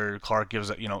storyline where Clark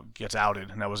gets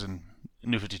outed, and that was in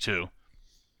New 52.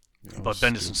 But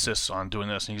Bendis insists on doing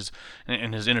this, and he's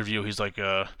in his interview. He's like,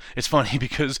 it's funny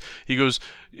because he goes,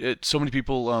 so many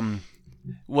people.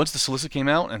 Once the solicit came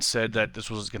out and said that this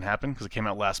was going to happen because it came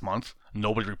out last month,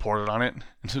 nobody reported on it.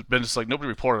 And Bendis like nobody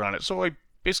reported on it, so I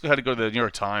basically had to go to the New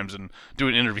York Times and do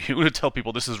an interview to tell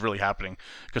people this is really happening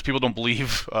because people don't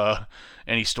believe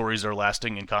any stories are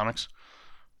lasting in comics.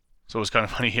 So it was kind of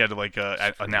funny. He had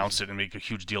to announce it and make a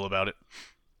huge deal about it.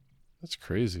 That's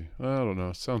crazy. I don't know.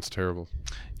 It sounds terrible.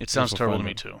 It sounds terrible to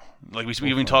me too. Like we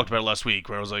even talked about it last week,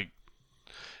 where I was like,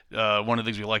 one of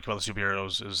the things we like about the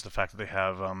superheroes is the fact that they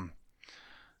have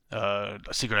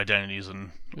secret identities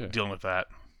and dealing with that.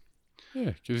 Yeah,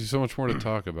 it gives you so much more to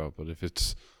talk about. But if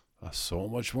it's so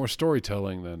much more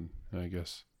storytelling, then I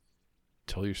guess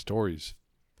tell your stories,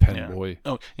 pen boy.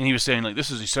 Oh, and he was saying this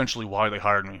is essentially why they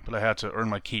hired me, but I had to earn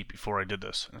my keep before I did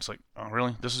this. And it's like, oh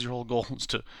really? This is your whole goal, is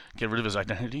to get rid of his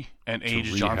identity and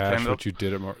age John Campbell? What you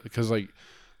did at because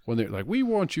when they're like, we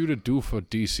want you to do for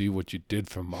DC what you did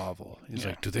for Marvel. He's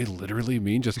like, do they literally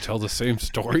mean just tell the same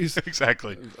stories?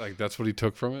 Exactly. Like that's what he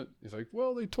took from it. He's like,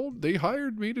 well, they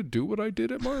hired me to do what I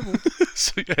did at Marvel.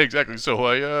 So, yeah, exactly. So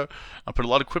I put a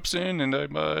lot of quips in, and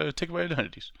I'm taking my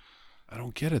identities. I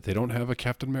don't get it. They don't have a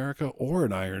Captain America or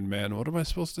an Iron Man. What am I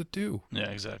supposed to do?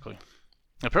 Yeah, exactly.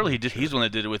 Apparently he's the one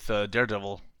that did it with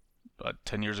Daredevil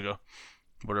 10 years ago,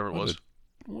 whatever it was.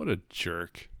 What a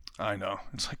jerk. I know.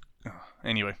 It's like,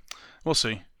 anyway, we'll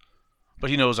see. But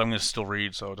he knows I'm going to still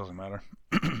read, so it doesn't matter.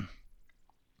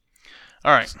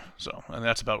 All right. So, and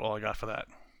that's about all I got for that.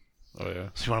 Oh yeah.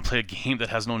 So you want to play a game that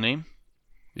has no name?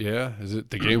 Yeah. Is it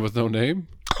the game with no name?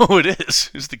 Oh, it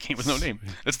is. It's the game with no name.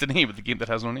 That's the name of the game that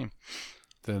has no name.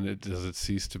 Then does it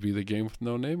cease to be the game with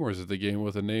no name, or is it the game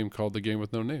with a name called the game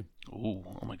with no name? Ooh,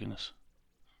 oh my goodness.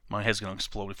 My head's going to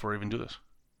explode before I even do this.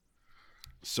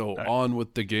 So on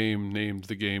with the game named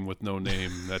the game with no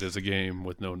name. That is a game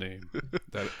with no name.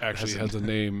 That actually has a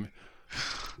name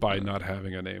by not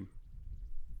having a name.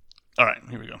 All right,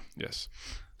 here we go. Yes.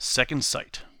 Second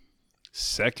Sight.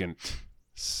 Second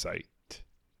Sight.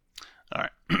 All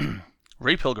right.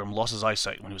 Ray Pilgrim lost his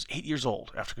eyesight when he was 8 years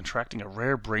old after contracting a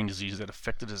rare brain disease that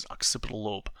affected his occipital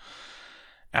lobe.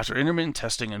 After intermittent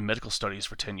testing and medical studies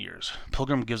for 10 years,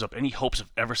 Pilgrim gives up any hopes of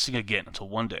ever seeing again until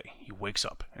one day he wakes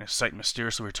up and his sight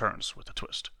mysteriously returns with a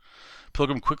twist.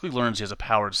 Pilgrim quickly learns he has a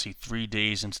power to see 3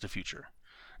 days into the future.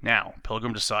 Now,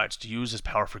 Pilgrim decides to use his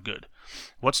power for good.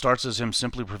 What starts as him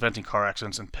simply preventing car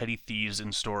accidents and petty thieves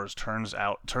in stores turns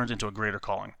into a greater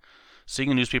calling.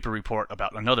 Seeing a newspaper report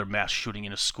about another mass shooting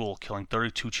in a school killing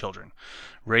 32 children,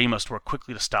 Ray must work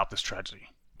quickly to stop this tragedy.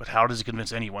 But how does he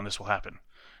convince anyone this will happen?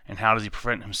 And how does he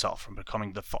prevent himself from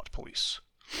becoming the thought police?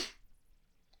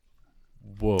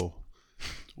 Whoa.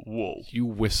 Whoa. You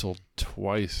whistled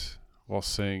twice while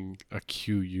saying a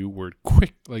QU word.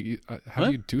 Quick. Like, how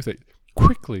do you do that?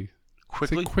 Quickly.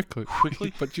 Quickly? Say quickly.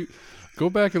 Quickly? But you go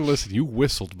back and listen. You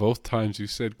whistled both times you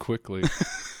said quickly.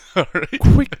 All right.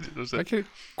 Quick. I can't.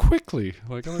 Quickly.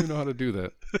 Like, I don't even know how to do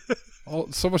that.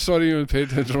 So much so I didn't even pay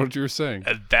attention to what you were saying.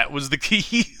 And that was the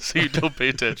key, so you don't pay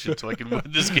attention so I can win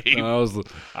this game. No,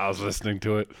 I was listening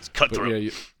to it. It's cutthroat.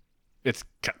 Yeah, it's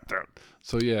cutthroat.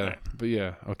 So yeah, right. But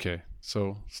yeah, okay.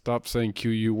 So stop saying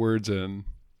QU words and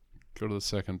go to the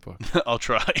second book. I'll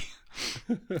try.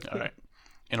 All right.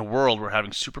 In a world where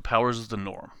having superpowers is the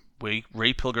norm,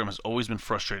 Ray Pilgrim has always been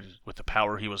frustrated with the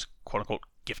power he was quote unquote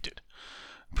gifted.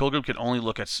 Pilgrim can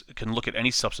look at any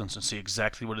substance and see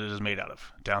exactly what it is made out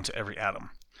of, down to every atom.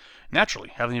 Naturally,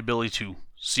 having the ability to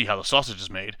see how the sausage is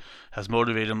made has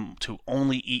motivated him to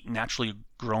only eat naturally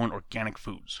grown organic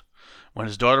foods. When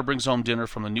his daughter brings home dinner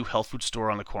from the new health food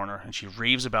store on the corner and she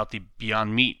raves about the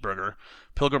Beyond Meat burger,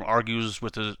 Pilgrim argues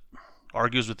with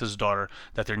his daughter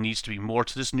that there needs to be more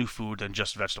to this new food than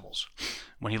just vegetables.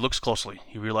 When he looks closely,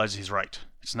 he realizes he's right.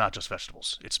 It's not just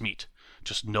vegetables, it's meat.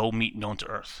 Just no meat known to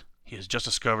Earth. He has just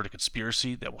discovered a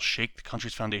conspiracy that will shake the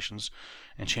country's foundations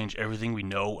and change everything we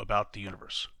know about the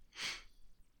universe.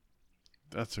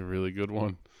 That's a really good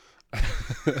one.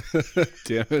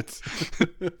 Damn it.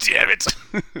 Damn it.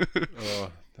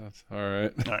 Oh, that's all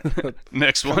right. All right.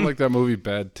 Next one. Like that movie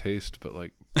Bad Taste, but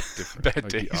like different. Bad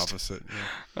like Taste. The opposite.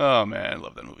 Yeah. Oh, man, I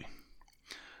love that movie.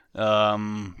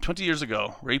 20 years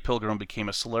ago, Ray Pilgrim became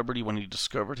a celebrity when he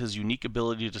discovered his unique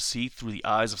ability to see through the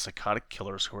eyes of psychotic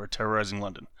killers who were terrorizing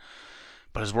London.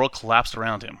 But his world collapsed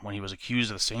around him when he was accused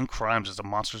of the same crimes as the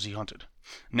monsters he hunted.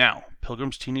 Now,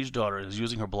 Pilgrim's teenage daughter is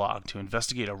using her blog to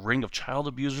investigate a ring of child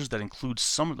abusers that includes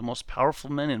some of the most powerful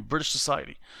men in British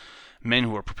society. Men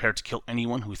who are prepared to kill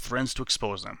anyone who threatens to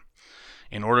expose them.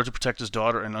 In order to protect his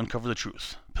daughter and uncover the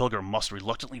truth, Pilgrim must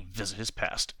reluctantly visit his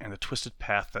past and the twisted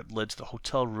path that led to the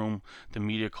hotel room the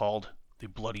media called the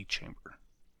Bloody Chamber.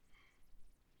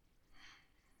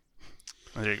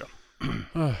 And there you go.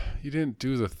 You didn't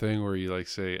do the thing where you like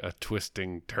say a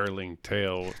twisting, turling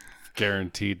tale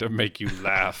guaranteed to make you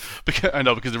laugh. I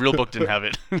know, because the real book didn't have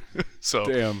it. So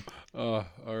damn. All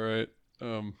right.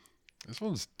 This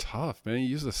one's tough, man. You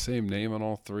use the same name on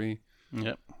all three.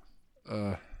 Yep.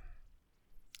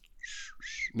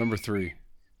 Number 3.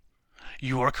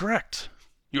 You are correct.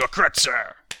 You are correct,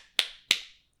 sir.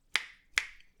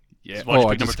 Yeah. Why'd you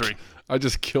pick number 3? I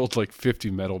just killed like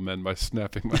 50 metal men by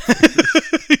snapping my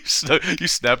You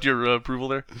snapped your approval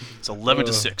there? It's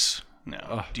 11-6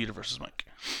 now. Dieter versus Mike.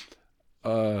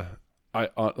 I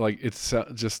like it's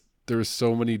just there's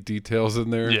so many details in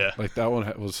there. Yeah. Like that one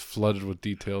was flooded with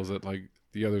details that like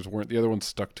the others weren't. The other one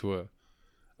stuck to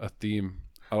a theme.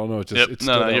 I don't know. It just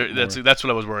it that's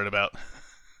what I was worried about.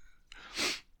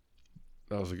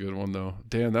 That was a good one though.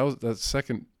 Damn, that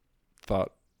second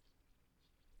thought.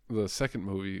 The second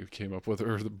movie you came up with,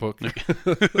 or the book,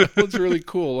 that one's really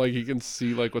cool. Like you can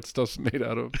see like what stuff's made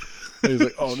out of. And he's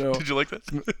like, "Oh no!" Did you like that?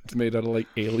 It's made out of like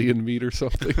alien meat or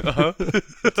something. I'm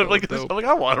like,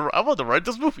 I want to write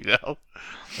this movie now.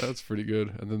 That's pretty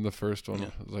good. And then the first one,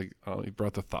 was like, he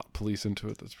brought the thought police into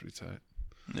it. That's pretty tight.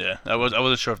 Yeah, I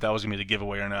wasn't sure if that was gonna be the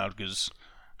giveaway or not, because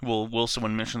will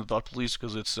someone mention the thought police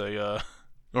because it's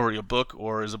already a book,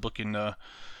 or is a book in I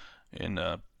don't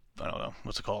know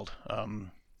what's it called,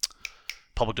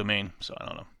 public domain, so I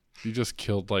don't know. You just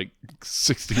killed like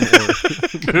 60 more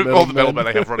All the metal men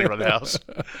I have running around the house.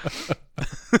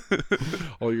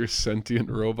 All your sentient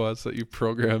robots that you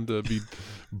programmed to be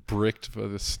bricked by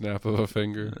the snap of a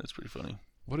finger. That's pretty funny.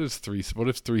 What if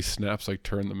three snaps like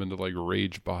turn them into like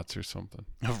rage bots or something?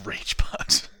 Rage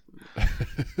bots.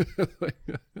 Like,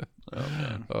 Oh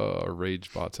man.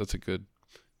 Rage bots. That's a good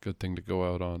thing to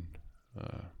go out on.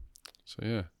 So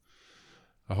yeah,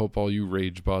 I hope all you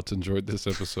rage bots enjoyed this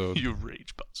episode. You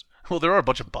rage bots. Well, there are a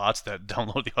bunch of bots that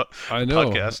download the I know.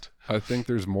 podcast. I think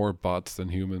there's more bots than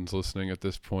humans listening at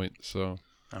this point. So,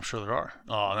 I'm sure there are.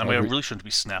 Oh, I mean, I really shouldn't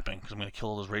be snapping because I'm going to kill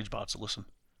all those rage bots that listen.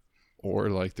 or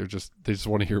like they just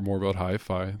want to hear more about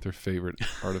Hi-Fi, their favorite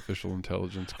artificial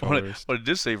intelligence colorist. But it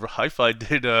did say Hi-Fi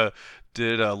did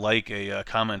like a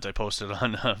comment I posted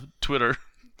on Twitter.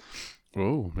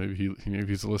 Oh, maybe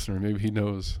he's a listener. Maybe he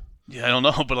knows. Yeah, I don't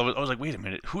know, but I was like, wait a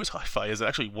minute, who is Hi-Fi? Is it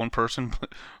actually one person,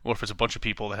 or if it's a bunch of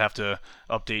people that have to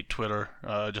update Twitter,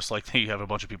 just like they have a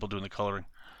bunch of people doing the coloring?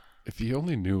 If he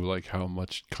only knew like how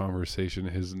much conversation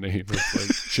his name has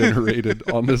like generated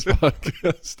on this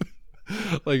podcast.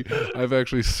 Like I've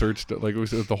actually searched it, like it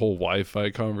was the whole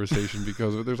Wi-Fi conversation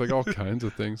because of it. There's like all kinds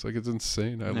of things. Like it's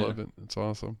insane. I love it. It's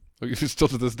awesome. Like still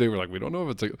to this day, we're like, we don't know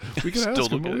if it's like we can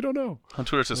ask him, but we don't know. On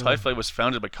Twitter, it says Hi-Fi was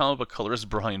founded by comic book colorist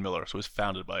Brian Miller, so it was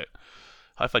founded by it.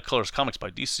 Hi-Fi colors comics by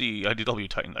DC, IDW,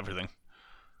 Titan, everything.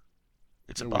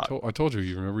 It's a bot. I told you.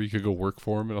 You remember you could go work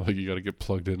for him, and like you got to get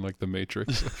plugged in like the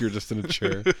Matrix. Like you're just in a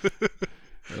chair,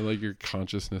 and like your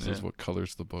consciousness is what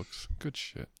colors the books. Good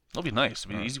shit. That'll be nice. It'll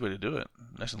be an easy way to do it.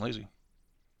 Nice and lazy.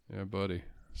 Yeah, buddy.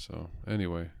 So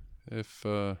anyway, if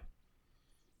I'll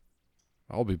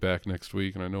be back next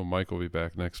week, and I know Mike will be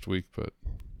back next week, but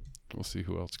we'll see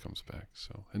who else comes back.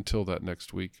 So until that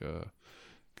next week,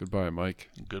 goodbye, Mike.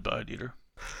 Goodbye, Dieter.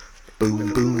 Boom,